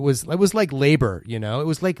it, but it was like labor, it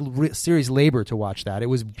was like serious labor to watch that. It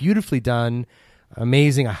was beautifully done,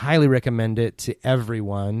 amazing. I highly recommend it to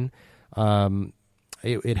everyone.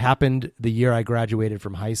 It happened the year I graduated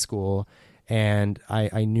from high school, and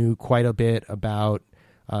I knew quite a bit about,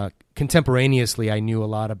 contemporaneously, I knew a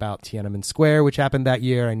lot about Tiananmen Square, which happened that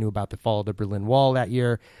year. I knew about the fall of the Berlin Wall that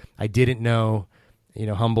year. I didn't know,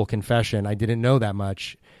 humble confession, I didn't know that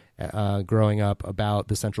much growing up about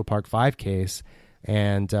the Central Park Five case,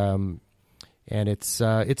 and it's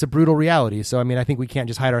a brutal reality. So, I think we can't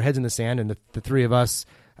just hide our heads in the sand, and the three of us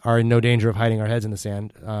are in no danger of hiding our heads in the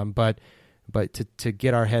sand. But to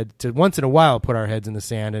get our head, to once in a while put our heads in the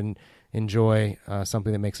sand and enjoy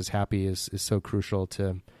something that makes us happy is so crucial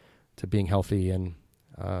to being healthy, and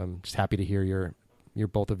just happy to hear your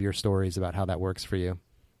both of your stories about how that works for you.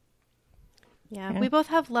 Yeah, we both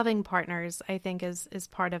have loving partners, I think is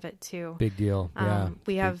part of it too. Big deal. Yeah.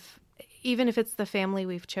 We have, even if it's the family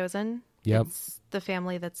we've chosen, Yep. It's the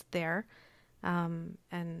family that's there, and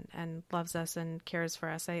loves us and cares for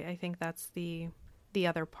us. I think that's the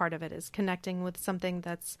other part of it, is connecting with something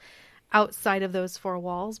that's outside of those four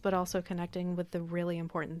walls, but also connecting with the really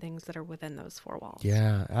important things that are within those four walls.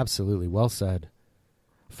 Yeah, absolutely. Well said.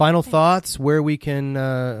 Final thoughts, where we can,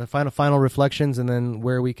 final reflections, and then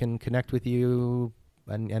where we can connect with you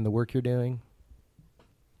and the work you're doing.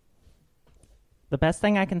 The best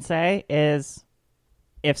thing I can say is,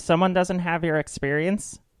 if someone doesn't have your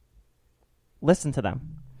experience, listen to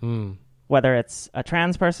them. Whether it's a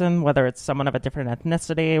trans person, whether it's someone of a different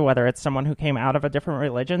ethnicity, whether it's someone who came out of a different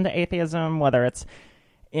religion to atheism, whether it's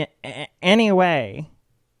any way,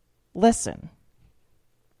 listen.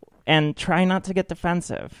 And try not to get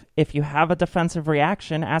defensive. If you have a defensive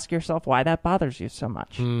reaction, ask yourself why that bothers you so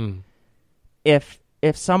much. If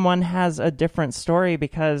someone has a different story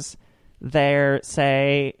because they're,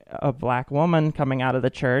 say, a black woman coming out of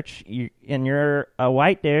the church, and you're a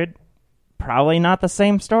white dude, probably not the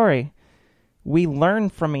same story. We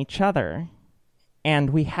learn from each other,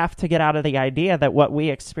 and we have to get out of the idea that what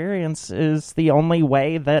we experience is the only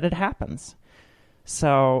way that it happens.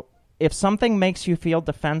 So if something makes you feel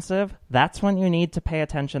defensive, that's when you need to pay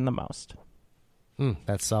attention the most.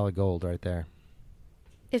 That's solid gold right there.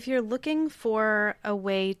 If you're looking for a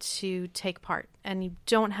way to take part and you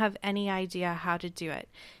don't have any idea how to do it,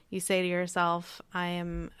 you say to yourself, I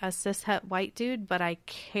am a cishet white dude, but I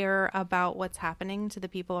care about what's happening to the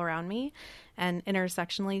people around me. And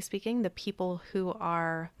intersectionally speaking, the people who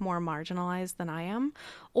are more marginalized than I am.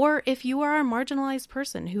 Or if you are a marginalized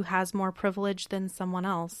person who has more privilege than someone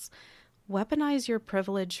else, weaponize your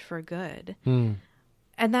privilege for good. And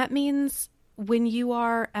that means when you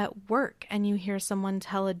are at work and you hear someone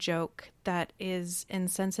tell a joke that is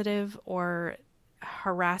insensitive or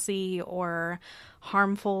harassy or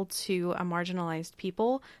harmful to a marginalized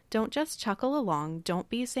people, don't just chuckle along. Don't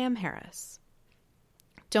be Sam Harris.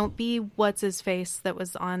 Don't be what's his face that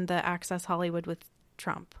was on the Access Hollywood with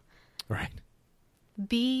Trump. Right.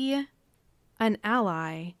 Be an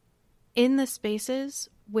ally in the spaces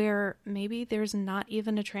where maybe there's not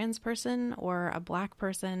even a trans person or a black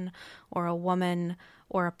person or a woman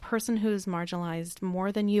or a person who's marginalized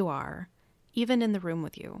more than you are, even in the room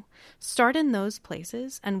with you. Start in those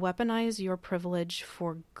places and weaponize your privilege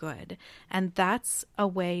for good. And that's a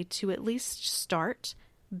way to at least start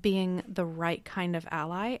being the right kind of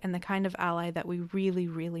ally, and the kind of ally that we really,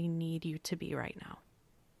 really need you to be right now.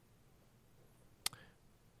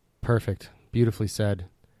 Perfect. Beautifully said.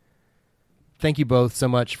 Thank you both so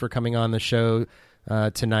much for coming on the show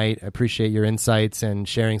tonight. I appreciate your insights and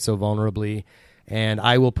sharing so vulnerably. And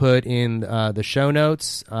I will put in the show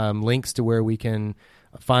notes links to where we can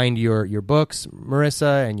find your books,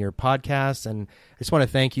 Marissa, and your podcast. And I just want to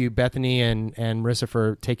thank you, Bethany and Marissa,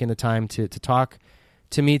 for taking the time to talk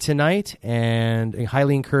to me tonight. And I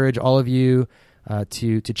highly encourage all of you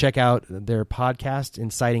to check out their podcast,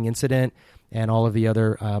 Inciting Incident, and all of the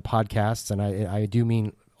other podcasts. And I do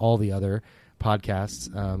mean all the other podcasts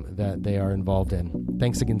that they are involved in.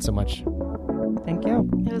 Thanks again so much. Thank you.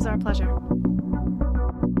 It was our pleasure.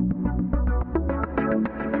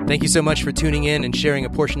 Thank you so much for tuning in and sharing a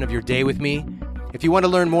portion of your day with me. If you want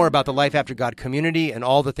to learn more about the Life After God community and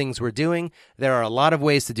all the things we're doing, there are a lot of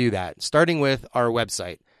ways to do that, starting with our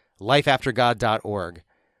website, lifeaftergod.org.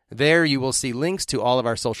 There you will see links to all of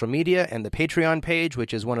our social media and the Patreon page,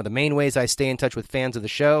 which is one of the main ways I stay in touch with fans of the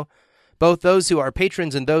show, both those who are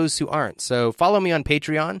patrons and those who aren't. So follow me on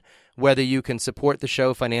Patreon, whether you can support the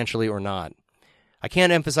show financially or not. I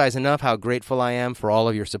can't emphasize enough how grateful I am for all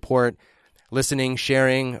of your support, listening,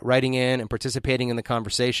 sharing, writing in, and participating in the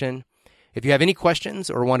conversation. If you have any questions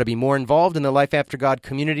or want to be more involved in the Life After God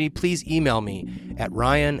community, please email me at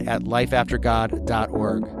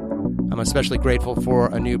ryan@lifeaftergod.org. I'm especially grateful for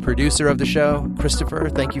a new producer of the show, Christopher.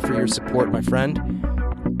 Thank you for your support, my friend.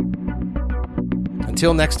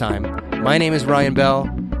 Until next time, my name is Ryan Bell,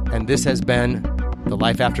 and this has been the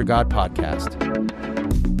Life After God podcast.